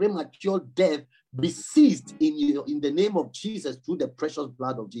 sicknesses, premature death be seized in the name of Jesus through the precious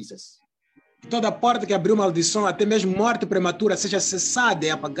blood of Jesus. Toda porta que abriu maldição, até mesmo morte prematura, seja cessada e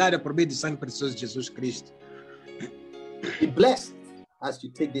apagada por meio do sangue precioso de Jesus Cristo. Be blessed as you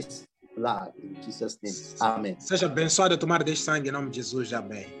take this blood in Jesus' name. Amen. Seja abençoado a tomar deste sangue em nome de Jesus.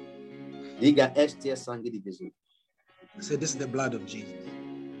 Amém. Diga, este é sangue de Jesus. Say, this is the blood of Jesus.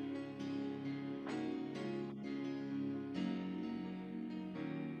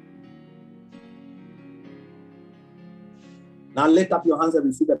 Now lift up your hands and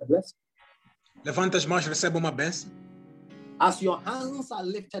receive the blessing. Levanta as mãos e receba uma bênção. As your hands are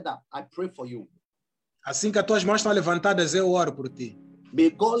lifted up, I pray for you. Assim que as tuas mãos estão levantadas, eu oro por ti. May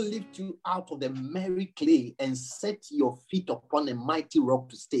God lift you out of the merry clay and set your feet upon a mighty rock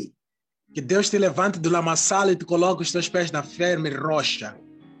to stay. Que Deus te levante do lamaçal e te coloque os teus pés na firme rocha.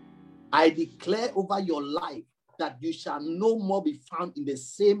 I declare over your life that you shall no more be found in the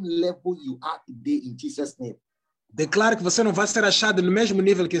same level you are today in Jesus' name. Declaro que você não vai ser achado no mesmo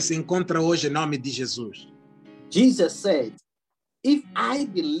nível que se encontra hoje em nome de Jesus. Jesus said, if I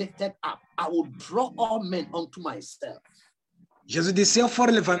be lifted up, I will draw all men unto myself. Jesus disse, se eu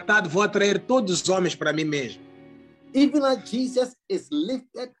for levantado, vou atrair todos os homens para mim mesmo. Even as Jesus is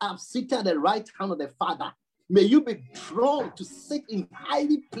lifted up, seated at the right hand of the Father, may you be drawn to sit in high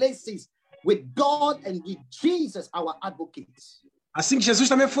places with God and with Jesus, our advocate. Assim que Jesus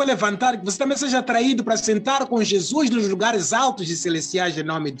também foi levantado, que você também seja atraído para sentar com Jesus nos lugares altos e celestiais em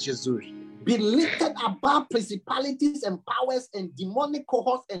nome de Jesus. Be lifted above principalities and powers and demonic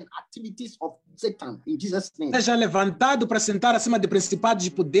cohorts and activities of Satan in Jesus' name. Seja levantado para sentar acima de principados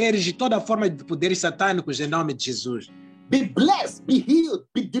e poderes de toda forma de poderes satânicos em nome de Jesus. Be blessed, be healed,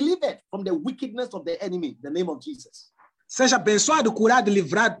 be delivered from the wickedness of the enemy in the name of Jesus. Seja abençoado, curado e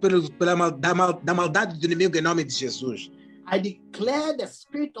livrado da maldade do inimigo em nome de Jesus. I declare the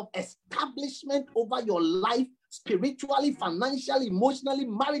spirit of establishment over your life, spiritually, financially, emotionally,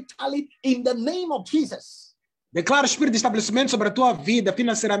 maritally, in the name of Jesus. Declaro o espírito de estabelecimento sobre a tua vida,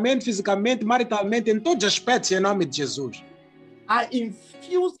 financeiramente, fisicamente, maritalmente, em todos os aspectos, em nome de Jesus. I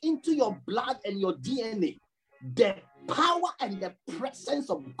infuse into your blood and your DNA the power and the presence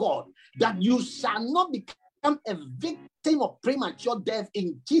of God, that you shall not become a victim of premature death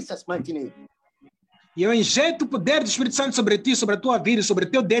in Jesus' mighty name. E eu injeto o poder do Espírito Santo sobre ti, sobre a tua vida, sobre o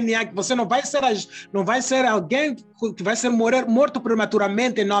teu DNA, que você não vai ser alguém que vai ser morto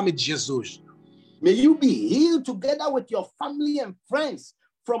prematuramente em nome de Jesus. May you be healed together with your family and friends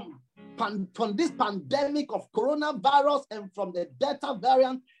from this pandemic of coronavirus and from the Delta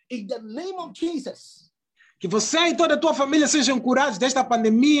variant in the name of Jesus. Que você e toda a tua família sejam curados desta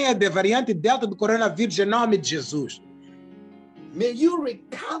pandemia de variante Delta do coronavírus em nome de Jesus. May you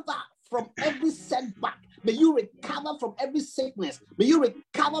recover from every setback. May you recover from every sickness. May you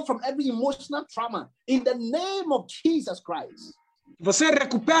recover from every emotional trauma in the name of Jesus Christ. Você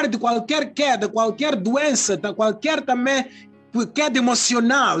recupere de qualquer queda, qualquer doença, qualquer também queda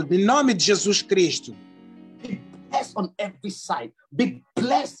emocional, em nome de Jesus Cristo. Be blessed on every side. Be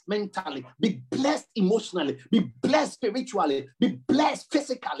blessed mentally. Be blessed emotionally. Be blessed spiritually. Be blessed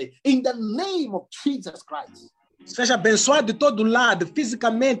physically. In the name of Jesus Christ. Seja abençoado de todo lado,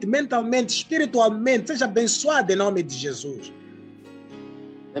 fisicamente, mentalmente, espiritualmente. Seja abençoado em nome de Jesus.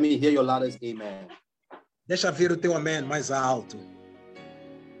 Let me hear your loudest amen. Deixa vir o teu amém mais alto.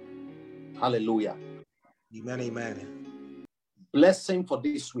 Hallelujah. Amen, amen. Blessing for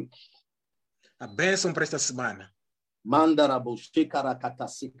this week. A bênção para esta semana. I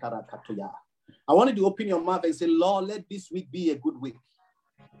want you to open your mouth and say, Lord, let this week be a good week.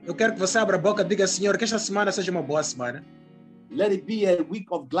 Eu quero que você abra a boca e diga, Senhor, que esta semana seja uma boa semana. Let it be a week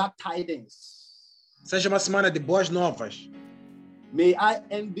of glad tidings. Seja uma semana de boas novas. May I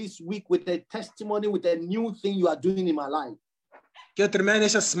end this week with a testimony, with a new thing you are doing in my life. Que eu termine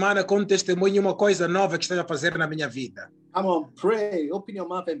esta semana com um testemunho e uma coisa nova que esteja a fazer na minha vida. Come on, pray. Open your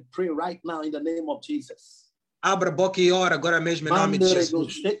mouth and pray right now in the name of Jesus. Abra a boca e ora agora mesmo em nome de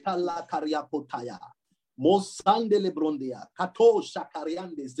Jesus. Mosandele brondia, kato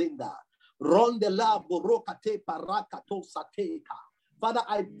shakariande zinda, rondela borokate parakato sateka. Father,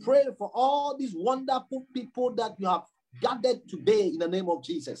 I pray for all these wonderful people that you have gathered today in the name of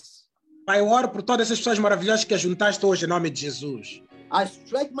Jesus. Pai, eu oro por todas essas pessoas maravilhosas que ajuntaste hoje em nome de Jesus. I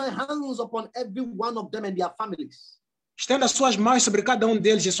stretch my hands upon every one of them and their families. Estenda as suas mãos sobre cada um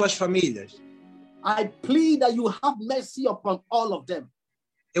deles e suas famílias. I plead that you have mercy upon all of them.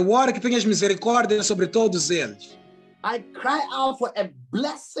 Eu oro que tenhas misericórdia sobre todos eles. I cry out for a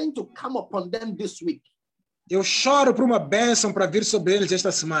blessing to come upon them this week. Eu choro por uma bênção para vir sobre eles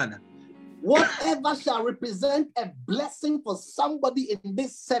esta semana. Whatever shall represent a blessing for somebody in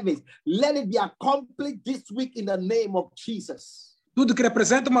this service, let it be accomplished this week in the name of Jesus. Tudo que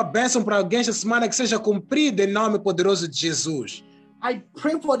representa uma bênção para alguém esta semana que seja cumprido em nome poderoso de Jesus. I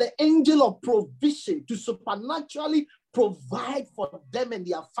pray for the angel of provision to supernaturally provide for them and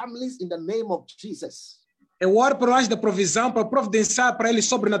their families in the name of Jesus. Eu oro por anjo da provisão para providenciar para eles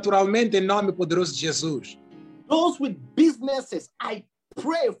sobrenaturalmente em nome poderoso de Jesus. Those with businesses, I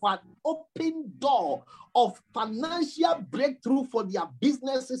pray for an open door of financial breakthrough for their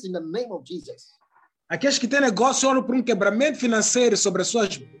businesses in the name of Jesus. Aqueles que têm negócio, oram por quebramento financeiro sobre as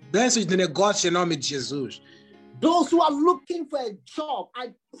suas bênçãos de negócio em nome de Jesus. Those who are looking for a job,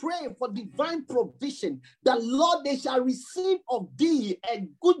 I pray for divine provision. The Lord, they shall receive of thee a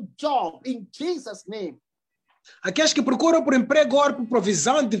good job in Jesus' name. Aqueles que procuram por emprego, oro por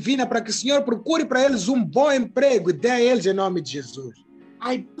provisão divina para que o Senhor procure para eles um bom emprego e dê a eles em nome de Jesus.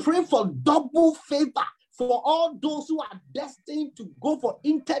 I pray for double favor for all those who are destined to go for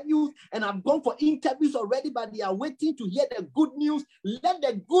interviews and have gone for interviews already, but they are waiting to hear the good news. Let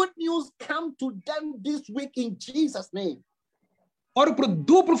the good news come to them this week in Jesus' name. Oro por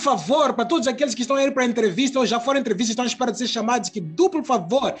duplo favor para todos aqueles que estão a ir para a entrevista ou já foram entrevistas, estão à espera de ser chamados, que duplo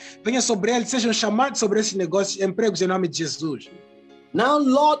favor venha sobre eles, sejam chamados sobre esses negócios, empregos em nome de Jesus. Now,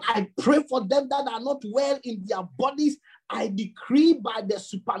 Lord, I pray for them that are not well in their bodies. I decree by the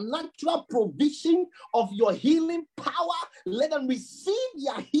supernatural provision of your healing power, let them receive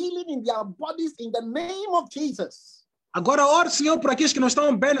their healing in their bodies in the name of Jesus. Agora oro, Senhor, por aqueles que não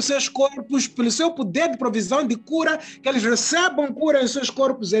estão bem nos seus corpos, pelo seu poder de provisão de cura, que eles recebam cura em seus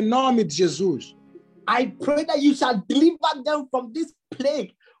corpos em nome de Jesus. I pray that you shall deliver them from this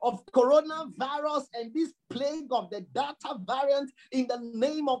plague of coronavirus and this plague of the Delta variant in the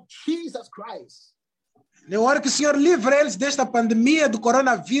name of Jesus Christ. Eu oro que o Senhor livre eles desta pandemia do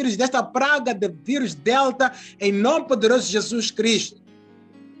coronavírus, desta praga de vírus Delta, em nome poderoso de Jesus Cristo.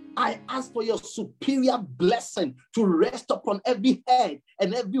 I ask for your superior blessing to rest upon every head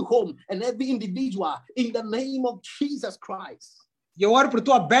and every home and every individual in the name of Jesus Christ. E eu oro por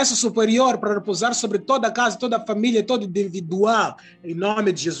tua bênção superior para repousar sobre toda a casa, toda a família, todo individual, em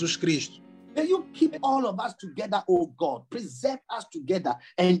nome de Jesus Cristo. May you keep all of us together, oh God. Preserve us together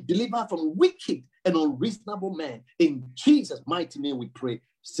and deliver from wicked and unreasonable men. In Jesus' mighty name we pray.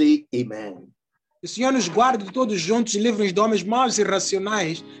 Say amen. O Senhor nos guarde todos juntos e livre-nos de homens maus e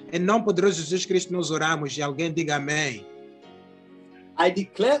irracionais. Em nome poderoso de Jesus Cristo nós oramos. E alguém diga amém. I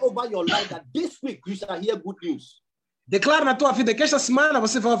declare over your life that this week you shall hear good news. Declaro na tua vida que esta semana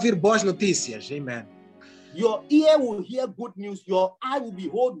você vai ouvir boas notícias. Amen. Your ear will hear good news. Your eye will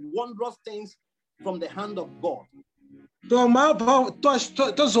behold wondrous things from the hand of God.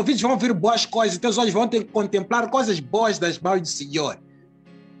 Teus ouvidos vão ouvir boas coisas. Teus olhos vão contemplar coisas boas das mãos do Senhor.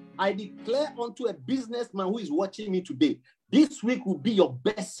 I declare unto a businessman who is watching me today, this week will be your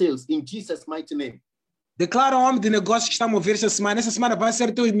best sales in Jesus' mighty name. Declaro ao homem de negócios que está a mover esta semana vai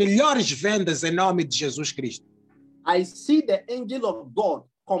ser teus melhores vendas em nome de Jesus Cristo. I see the angel of God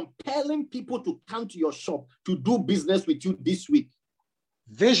compelling people to come to your shop to do business with you this week.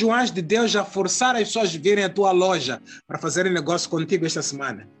 Vejo o anjo de Deus a forçar as pessoas a virem à tua loja para fazerem negócio contigo esta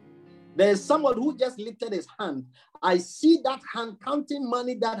semana. There is someone who just lifted his hand. I see that hand counting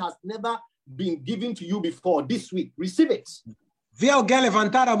money that has never been given to you before this week. Receive it. Vi alguém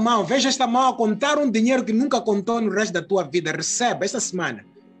levantar a mão. Veja esta mão a contar dinheiro que nunca contou no resto da tua vida. Recebe esta semana.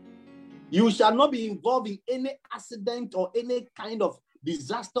 You shall not be involved in any accident or any kind of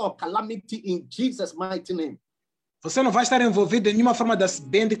disaster or calamity in Jesus' mighty name. Você não vai estar envolvido em nenhuma forma de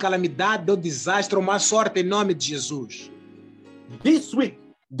acidente, calamidade ou desastre ou má sorte em nome de Jesus. This week,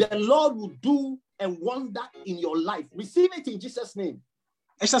 the Lord will do a wonder in your life. Receive it in Jesus' name.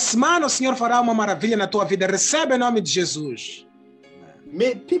 Esta semana o Senhor fará uma maravilha na tua vida. Recebe em nome de Jesus.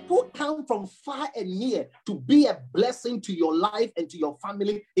 May people come from far and near to be a blessing to your life and to your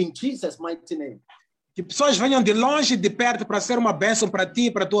family in Jesus' mighty name. Que pessoas venham de longe e de perto para ser uma bênção para ti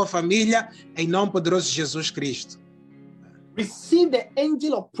e para a tua família em nome poderoso de Jesus Cristo. Receive the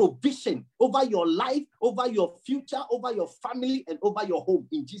angel of provision over your life, over your future, over your family, and over your home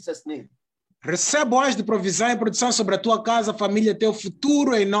in Jesus' name. Recebe o anjo de provisão e produção sobre a tua casa, família, teu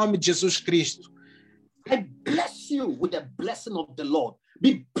futuro em nome de Jesus Cristo. I bless you with the blessing of the Lord.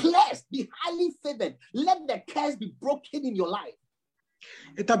 Be blessed, be highly favored. Let the curse be broken in your life.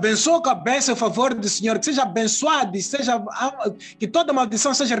 Eu te abençoo com a bênção e favor do Senhor, que seja abençoado e que toda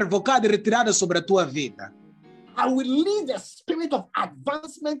maldição seja revocada e retirada sobre a tua vida. I will lead the spirit of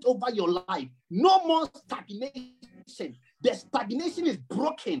advancement over your life. No more stagnation. The stagnation is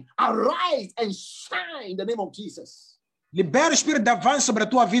broken. Arise and shine in the name of Jesus. Libera o espírito de avanço sobre a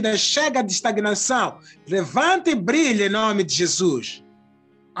tua vida. Chega de estagnação. Levanta e brilha em nome de Jesus.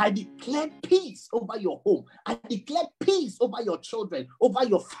 I declare peace over your home. I declare peace over your children, over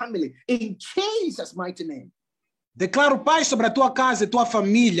your family, in Jesus' mighty name. Declaro paz sobre a tua casa e tua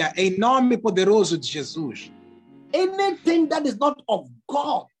família, em nome poderoso de Jesus. Anything that is not of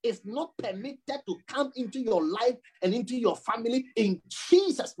God is not permitted to come into your life and into your family, in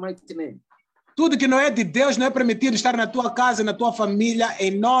Jesus' mighty name. Tudo que não é de Deus não é permitido estar na tua casa e na tua família,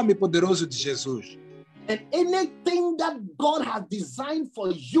 em nome poderoso de Jesus. And anything that God has designed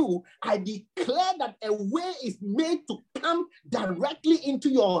for you, I declare that a way is made to come directly into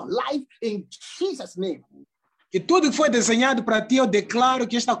your life in Jesus' name. E tudo que foi desenhado para ti, eu declaro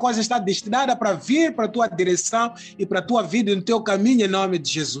que esta coisa está destinada para vir para a tua direção e para a tua vida e no teu caminho em nome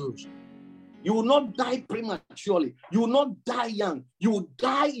de Jesus. You will not die prematurely. You will not die young. You will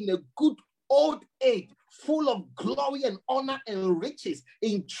die in a good old age, full of glory and honor and riches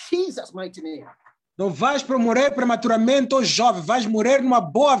in Jesus' mighty name. Não vais morrer prematuramente ou jovem, vais morrer numa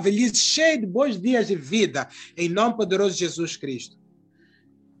boa velhice, cheia de bons dias de vida, em nome poderoso de Jesus Cristo.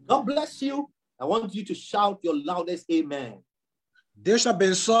 God bless you. I want you to shout your loudest amen. Deus te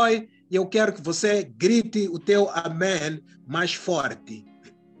abençoe e eu quero que você grite o teu amém mais forte.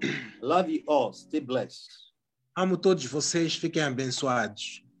 Love you all. Stay blessed. Amo todos vocês, fiquem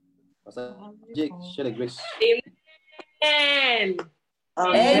abençoados. Pastor Jake, share the grace. Amen.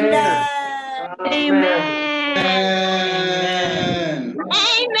 Amen. Amen.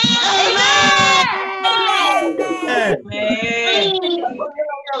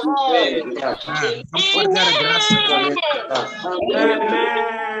 Vamos guardar a graça.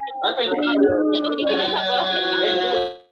 Amen.